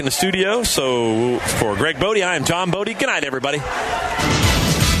 Jeff, back in the studio. So for Greg Bodie, I am John Bodie. Good night, everybody.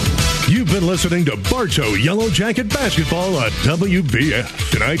 You've been listening to Bartow Yellow Jacket Basketball on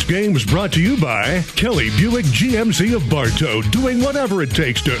WBF. Tonight's game was brought to you by Kelly Buick GMC of Bartow, doing whatever it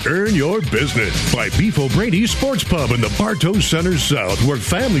takes to earn your business. By Beef O'Brady's Sports Pub in the Bartow Center South, where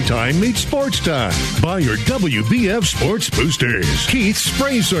family time meets sports time. By your WBF Sports Boosters. Keith's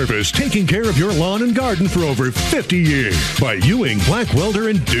Spray Service, taking care of your lawn and garden for over 50 years. By Ewing, Black Welder,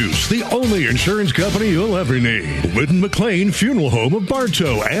 and Deuce, the only insurance company you'll ever need. Whitten McLean Funeral Home of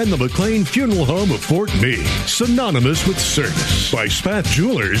Bartow and the McLean Funeral Home of Fort Meade, synonymous with service. By Spath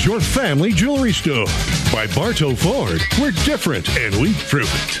Jewelers, your family jewelry store. By Bartow Ford, we're different and we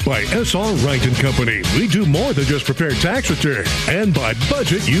prove it. By S.R. Wright & Company, we do more than just prepare tax returns. And by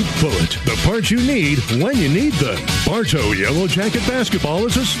Budget You Bullet, the parts you need when you need them. Bartow Yellow Jacket Basketball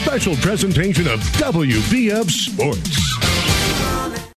is a special presentation of WBF Sports.